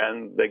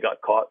 and they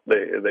got caught.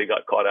 They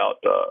got caught out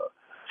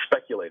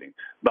speculating.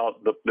 Now,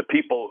 the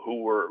people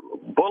who were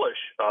bullish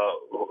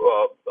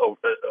of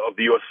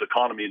the U.S.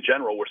 economy in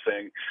general were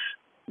saying,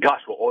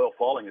 "Gosh, well, oil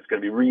falling is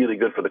going to be really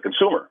good for the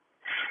consumer."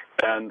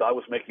 And I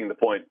was making the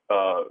point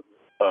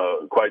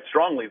quite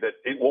strongly that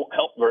it won't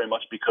help very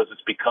much, because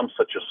it's become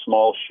such a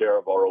small share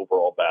of our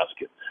overall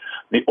basket.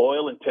 The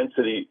oil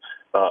intensity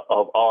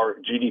of our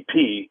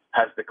GDP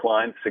has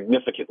declined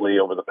significantly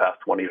over the past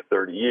 20 or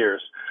 30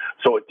 years,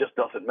 so it just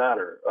doesn't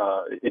matter.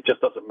 It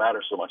just doesn't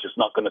matter so much. It's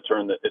not going to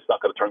turn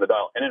the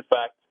dial. And in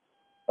fact,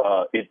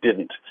 it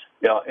didn't.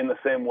 In the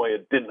same way,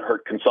 it didn't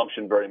hurt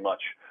consumption very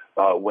much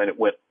when it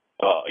went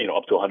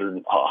up to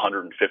 100,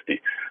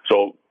 150.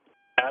 So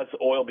as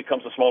oil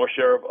becomes a smaller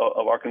share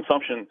of our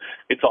consumption,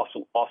 its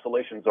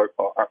oscillations are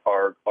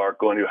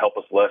going to help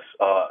us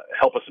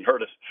and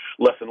hurt us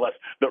less and less.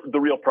 The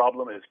real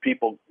problem is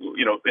people,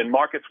 in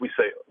markets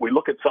we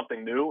look at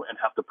something new and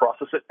have to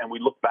process it, and we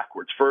look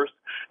backwards first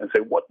and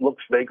say what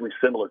looks vaguely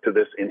similar to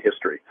this in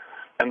history.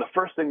 And the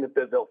first thing that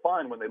they'll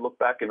find when they look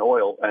back in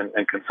oil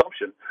and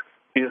consumption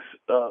is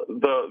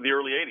the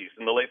early 80s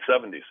and the late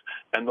 70s,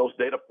 and those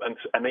data,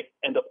 and they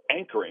end up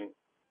anchoring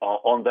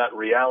on that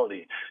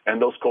reality,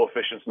 and those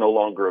coefficients no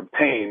longer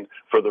obtain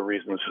for the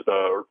reasons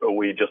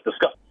we just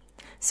discussed.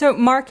 So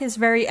Mark is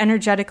very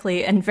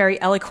energetically and very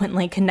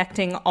eloquently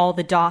connecting all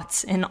the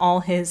dots in all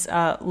his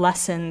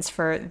lessons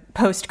for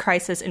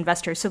post-crisis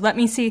investors. So let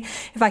me see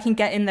if I can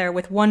get in there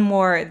with one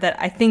more that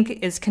I think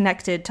is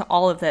connected to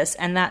all of this,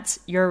 and that's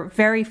your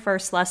very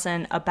first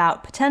lesson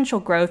about potential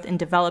growth in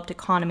developed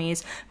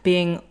economies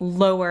being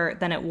lower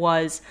than it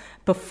was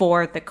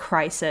before the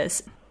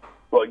crisis.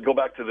 Well, go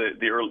back to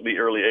the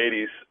early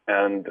 80s,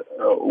 and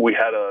we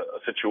had a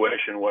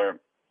situation where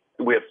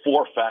we had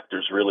four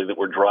factors really that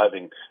were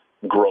driving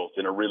growth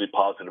in a really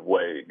positive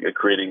way,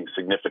 creating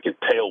significant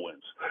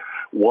tailwinds.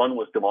 One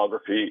was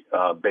demography.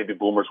 Baby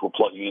boomers were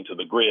plugging into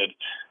the grid,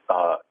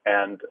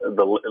 and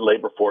the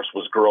labor force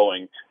was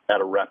growing at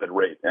a rapid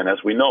rate. And as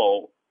we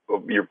know,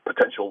 your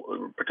potential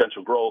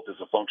growth is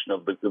a function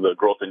of the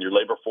growth in your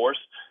labor force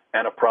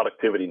and a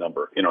productivity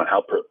number, and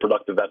how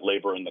productive that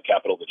labor and the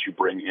capital that you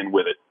bring in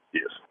with it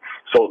is.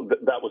 So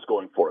that was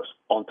going for us.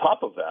 On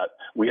top of that,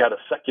 we had a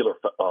secular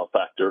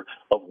factor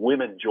of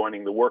women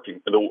joining the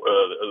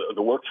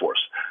workforce.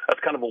 That's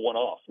kind of a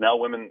one-off. Now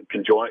women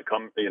can join,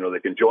 they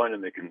can join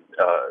and they can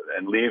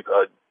and leave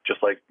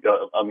just like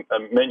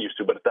men used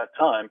to. But at that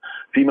time,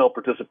 female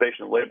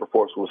participation in the labor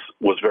force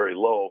was very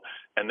low,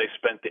 and they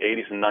spent the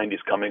 80s and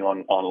 90s coming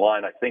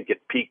online. I think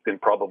it peaked in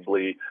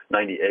probably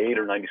 98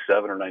 or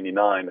 97 or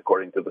 99,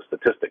 according to the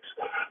statistics.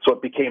 So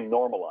it became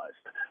normalized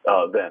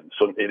then.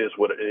 So it is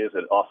what it is.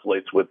 It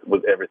oscillates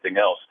with everything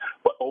else.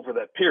 But over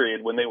that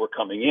period, when they were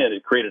coming in,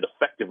 it created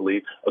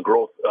effectively a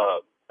growth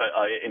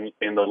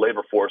in the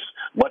labor force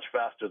much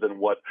faster than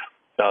what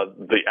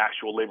the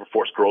actual labor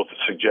force growth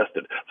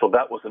suggested. So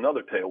that was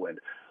another tailwind.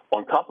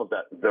 On top of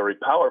that, very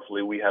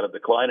powerfully, we had a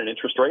decline in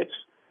interest rates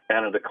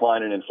and a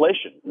decline in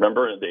inflation.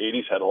 Remember, the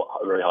 80s had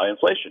a very high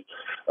inflation.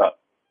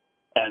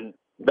 And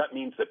that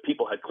means that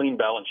people had clean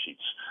balance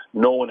sheets.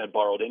 No one had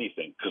borrowed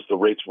anything because the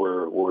rates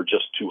were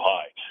just too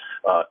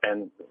high.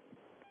 And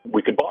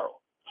we could borrow.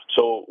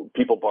 So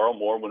people borrow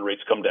more when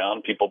rates come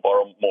down. People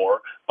borrow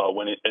more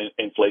when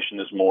inflation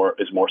is more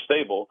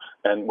stable,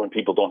 and when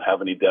people don't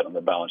have any debt on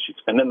their balance sheets.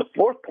 And then the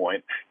fourth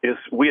point is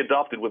we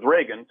adopted with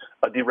Reagan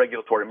a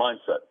deregulatory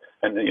mindset.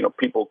 And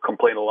people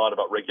complain a lot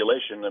about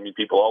regulation. I mean,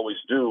 people always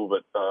do,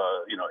 but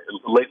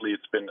lately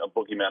it's been a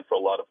boogeyman for a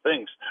lot of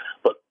things.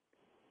 But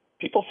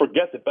people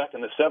forget that back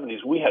in the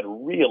 70s, we had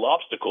real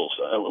obstacles,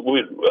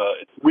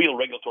 real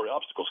regulatory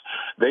obstacles.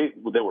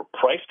 There were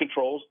price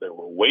controls, there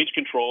were wage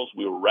controls,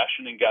 we were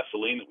rationing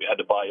gasoline that we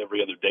had to buy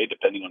every other day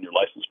depending on your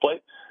license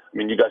plate. I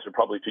mean, you guys are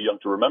probably too young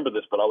to remember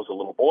this, but I was a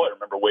little boy. I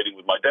remember waiting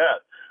with my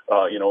dad,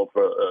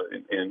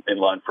 in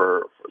line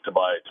to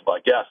buy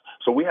gas.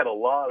 So we had a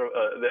lot of,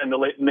 and the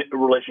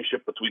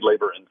relationship between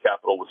labor and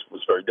capital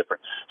was very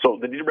different. So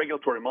the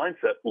deregulatory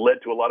mindset led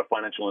to a lot of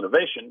financial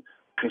innovation.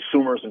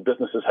 Consumers and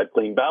businesses had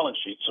clean balance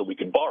sheets, so we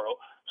could borrow.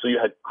 So you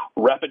had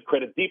rapid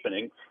credit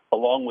deepening,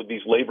 along with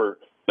these labor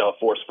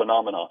force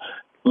phenomena,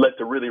 led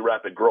to really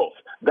rapid growth.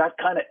 That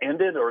kind of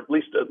ended, or at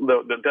least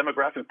the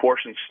demographic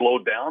portion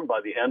slowed down by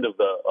the end of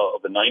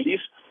the 90s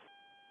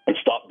and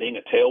stopped being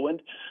a tailwind.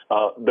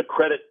 The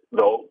credit,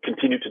 though,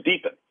 continued to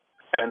deepen.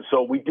 And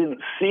so we didn't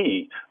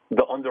see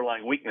the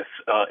underlying weakness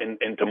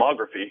in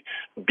demography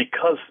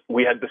because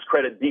we had this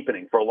credit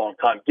deepening for a long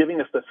time, giving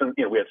us this,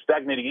 we had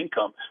stagnating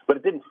income, but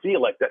it didn't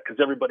feel like that because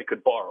everybody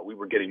could borrow. We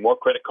were getting more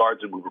credit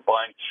cards and we were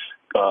buying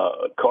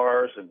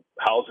cars and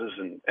houses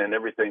and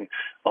everything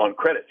on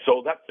credit.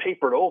 So that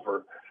papered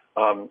over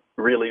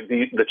really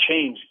the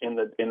change in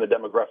the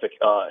demographic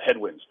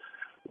headwinds.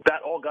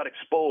 That all got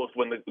exposed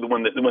when the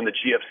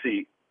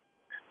GFC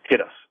hit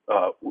us.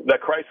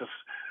 That crisis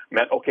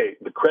meant, okay,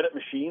 the credit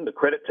machine, the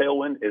credit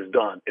tailwind is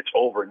done. It's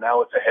over.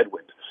 Now it's a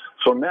headwind.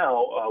 So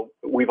now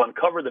we've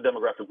uncovered the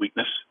demographic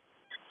weakness,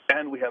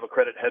 and we have a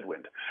credit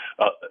headwind.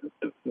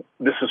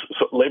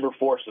 So labor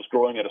force is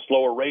growing at a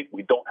slower rate.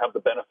 We don't have the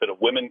benefit of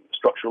women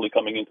structurally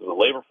coming into the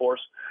labor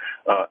force,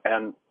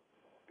 and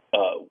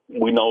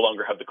we no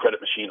longer have the credit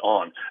machine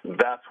on.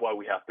 That's why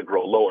we have to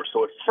grow lower.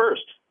 So at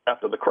first,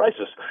 after the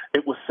crisis,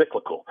 it was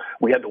cyclical.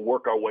 We had to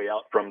work our way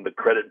out from the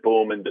credit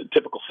boom and the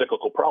typical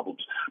cyclical problems.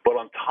 But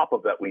on top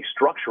of that, we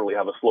structurally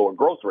have a slower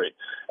growth rate.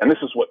 And this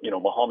is what,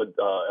 Mohamed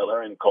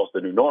El-Erian calls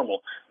the new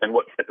normal. And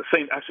what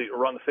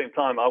around the same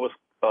time, I was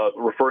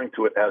referring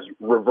to it as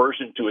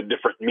reversion to a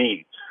different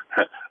mean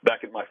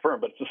back at my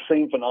firm. But it's the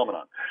same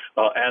phenomenon.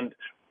 And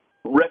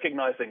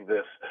recognizing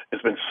this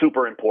has been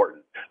super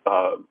important.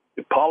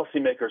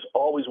 Policymakers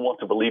always want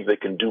to believe they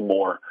can do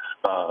more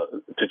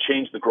to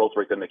change the growth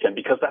rate than they can,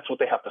 because that's what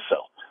they have to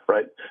sell,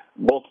 right?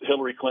 Both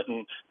Hillary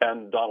Clinton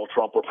and Donald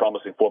Trump were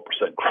promising 4%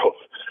 growth.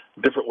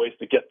 Different ways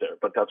to get there,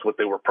 but that's what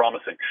they were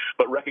promising.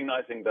 But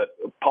recognizing that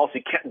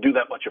policy can't do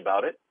that much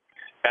about it,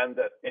 and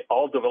that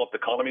all developed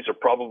economies are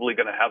probably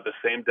going to have the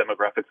same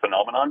demographic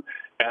phenomenon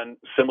and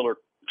similar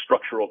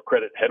structural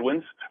credit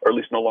headwinds, or at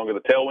least no longer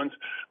the tailwinds,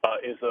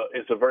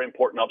 is a very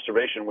important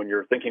observation when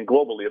you're thinking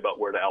globally about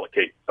where to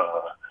allocate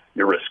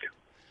your risk.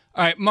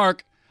 All right,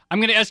 Mark, I'm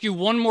going to ask you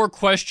one more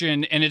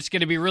question, and it's going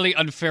to be really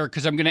unfair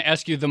because I'm going to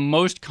ask you the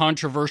most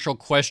controversial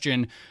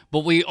question,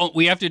 but we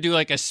have to do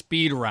like a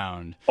speed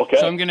round. Okay.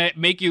 So I'm going to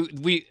make you.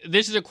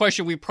 This is a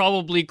question we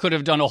probably could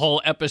have done a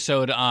whole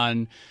episode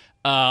on,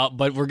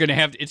 but we're going to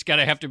have. It's got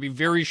to have to be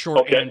very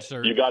short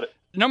answer. You got it.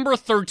 Number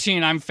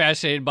 13, I'm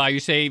fascinated by.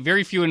 You say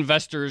very few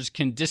investors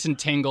can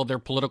disentangle their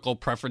political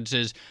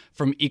preferences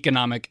from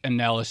economic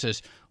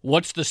analysis.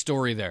 What's the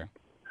story there?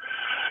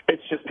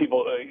 It's just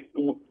people.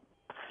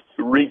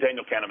 Read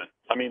Daniel Kahneman.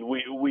 I mean,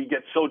 we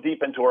get so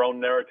deep into our own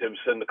narratives,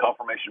 and the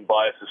confirmation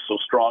bias is so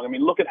strong. I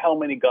mean, look at how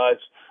many guys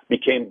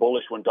became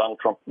bullish when Donald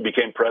Trump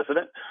became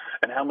president,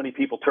 and how many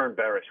people turned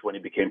bearish when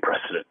he became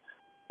president,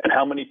 and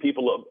how many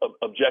people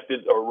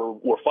objected or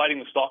were fighting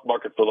the stock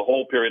market for the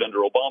whole period under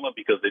Obama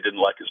because they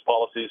didn't like his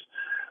policies,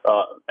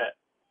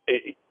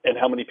 and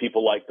how many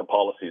people liked the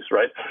policies,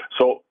 right?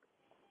 So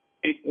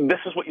this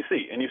is what you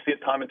see, and you see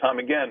it time and time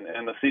again,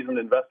 and the seasoned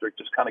investor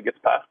just kind of gets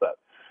past that.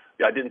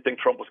 I didn't think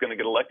Trump was going to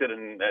get elected,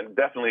 and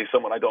definitely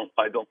someone I don't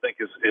think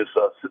is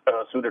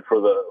suited for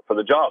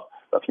the job.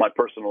 That's my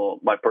personal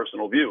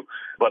view.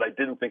 But I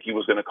didn't think he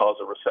was going to cause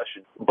a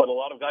recession. But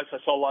I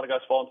saw a lot of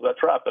guys fall into that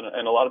trap,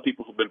 and a lot of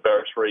people who've been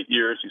bearish for 8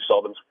 years, you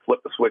saw them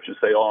flip the switch and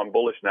say, "Oh, I'm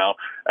bullish now,"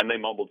 and they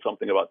mumbled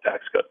something about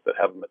tax cuts that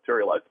haven't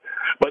materialized.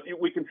 But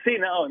we can see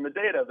now in the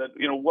data that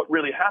what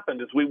really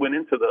happened is we went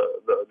into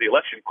the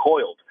election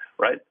coiled,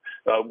 right?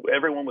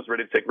 Everyone was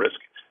ready to take risk,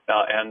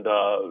 and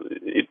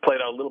it played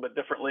out a little bit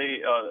differently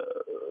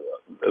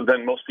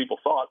than most people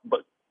thought.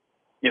 But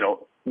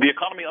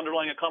the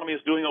underlying economy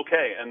is doing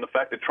okay, and the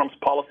fact that Trump's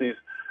policies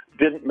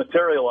didn't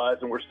materialize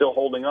and we're still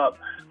holding up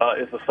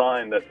is a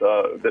sign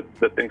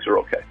that things are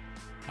okay.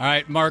 All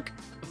right, Mark,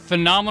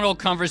 phenomenal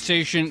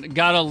conversation.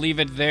 Gotta leave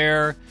it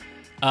there.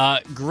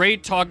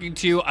 Great talking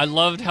to you. I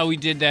loved how we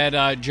did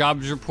that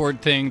jobs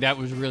report thing. That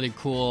was really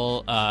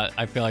cool.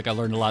 I feel like I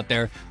learned a lot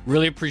there.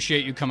 Really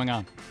appreciate you coming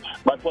on.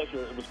 My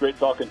pleasure. It was great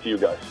talking to you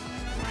guys.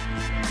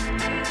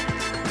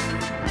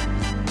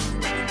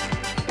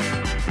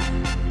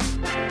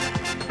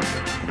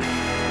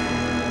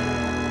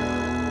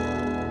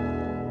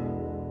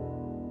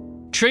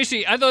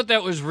 Tracy, I thought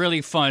that was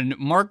really fun.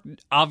 Mark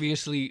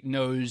obviously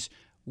knows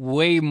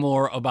way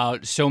more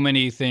about so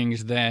many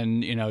things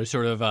than,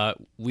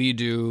 we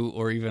do,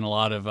 or even a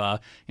lot of,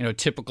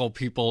 typical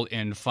people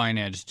in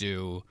finance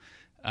do.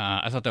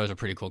 I thought that was a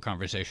pretty cool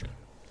conversation.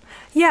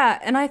 Yeah,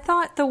 and I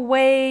thought the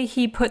way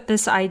he put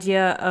this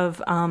idea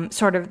of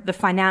sort of the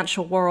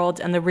financial world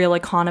and the real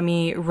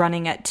economy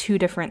running at two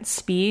different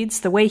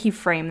speeds, the way he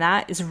framed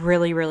that is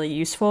really, really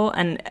useful.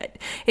 And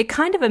it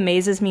kind of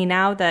amazes me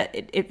now that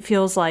it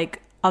feels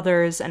like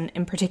others, and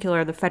in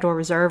particular the Federal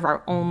Reserve,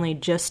 are only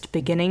just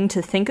beginning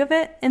to think of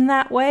it in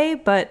that way.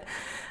 But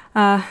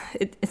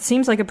it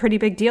seems like a pretty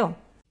big deal.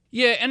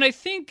 Yeah, and I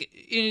think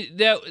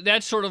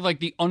that's sort of like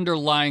the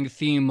underlying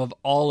theme of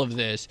all of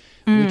this,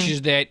 which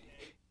is that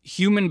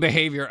human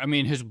behavior, I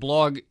mean, his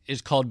blog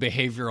is called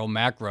Behavioral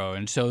Macro,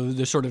 and so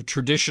the sort of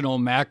traditional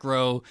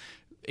macro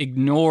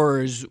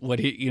ignores what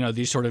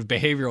these sort of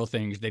behavioral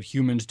things, that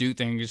humans do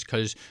things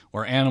because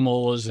we're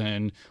animals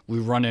and we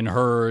run in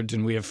herds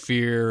and we have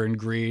fear and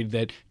greed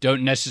that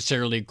don't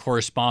necessarily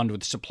correspond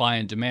with supply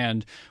and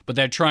demand, but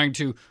that trying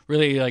to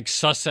really like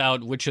suss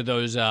out which of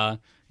those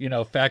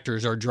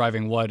factors are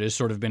driving what has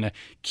sort of been a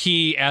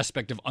key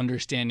aspect of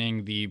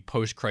understanding the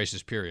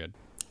post-crisis period.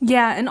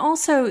 Yeah, and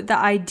also the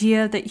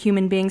idea that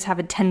human beings have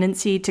a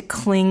tendency to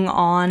cling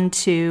on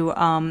to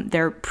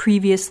their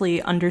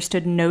previously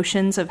understood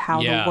notions of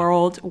how the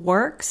world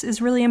works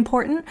is really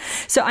important.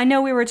 So I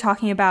know we were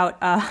talking about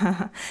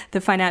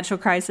the financial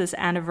crisis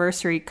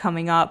anniversary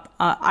coming up.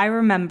 I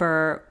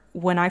remember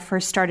when I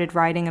first started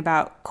writing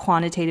about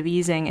quantitative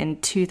easing in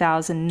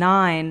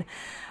 2009,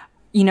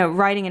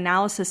 writing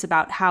analysis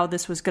about how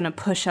this was going to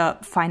push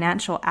up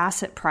financial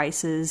asset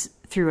prices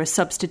through a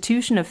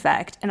substitution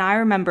effect. And I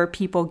remember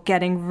people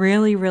getting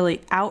really,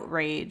 really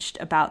outraged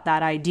about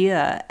that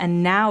idea.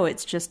 And now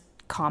it's just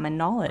common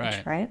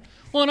knowledge, right?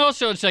 Well, and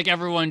also it's like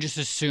everyone just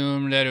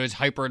assumed that it was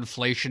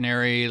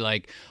hyperinflationary,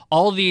 like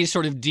all these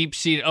sort of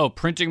deep-seated,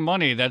 printing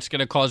money, that's going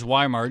to cause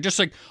Weimar. Just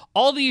like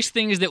all these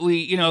things that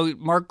we,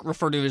 Mark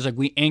referred to as like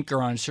we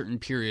anchor on certain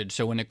periods.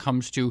 So when it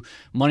comes to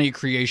money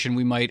creation,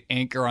 we might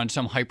anchor on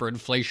some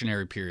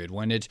hyperinflationary period.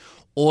 When it's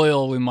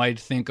oil, we might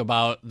think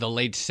about the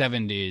late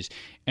 70s.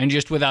 And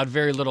just without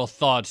very little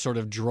thought, sort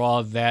of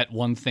draw that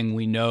one thing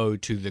we know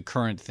to the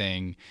current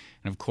thing.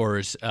 And of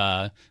course,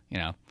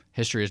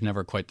 history is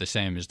never quite the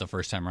same as the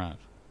first time around.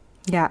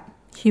 Yeah.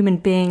 Human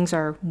beings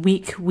are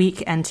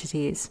weak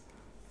entities.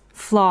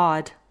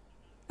 Flawed,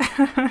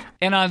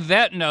 And on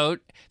that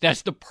note,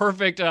 that's the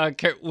perfect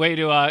way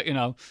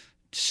to,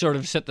 sort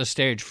of set the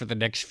stage for the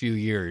next few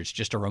years.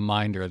 Just a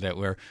reminder that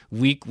we're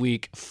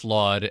weak,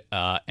 flawed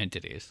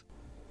entities.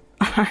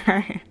 All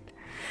right.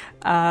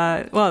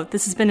 Well,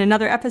 this has been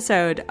another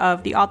episode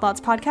of the Odd Lots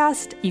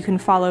podcast. You can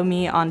follow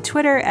me on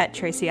Twitter at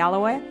Tracy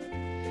Alloway.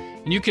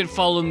 And you can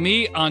follow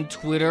me on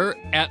Twitter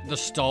at The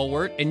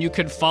Stalwart. And you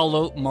can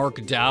follow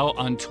Mark Dow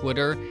on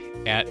Twitter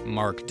at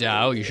Mark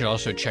Dow. You should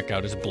also check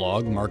out his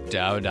blog,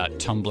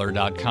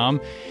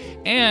 markdow.tumblr.com.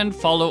 And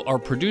follow our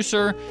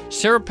producer,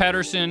 Sarah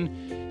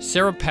Patterson,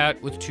 Sarah Pat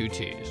with 2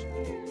 T's.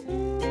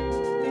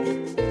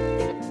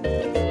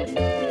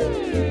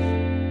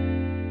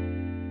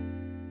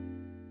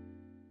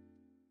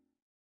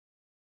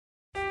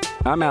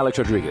 I'm Alex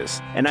Rodriguez.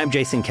 And I'm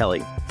Jason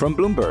Kelly. From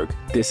Bloomberg,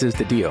 this is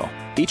The Deal.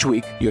 Each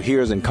week, you'll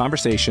hear us in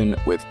conversation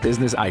with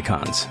business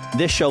icons.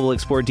 This show will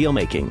explore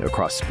deal-making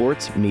across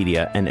sports,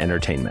 media, and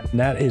entertainment.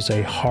 That is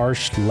a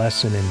harsh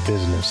lesson in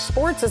business.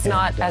 Sports is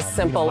not as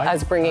simple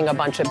as bringing a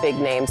bunch of big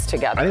names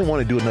together. I didn't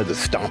want to do another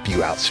stomp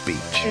you out speech.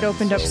 It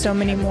opened up so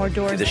many more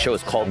doors. The show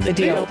is called The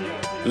Deal.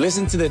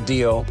 Listen to The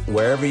Deal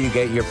wherever you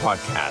get your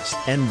podcasts.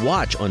 And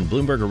watch on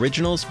Bloomberg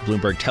Originals,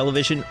 Bloomberg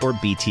Television, or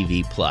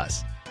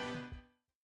BTV+.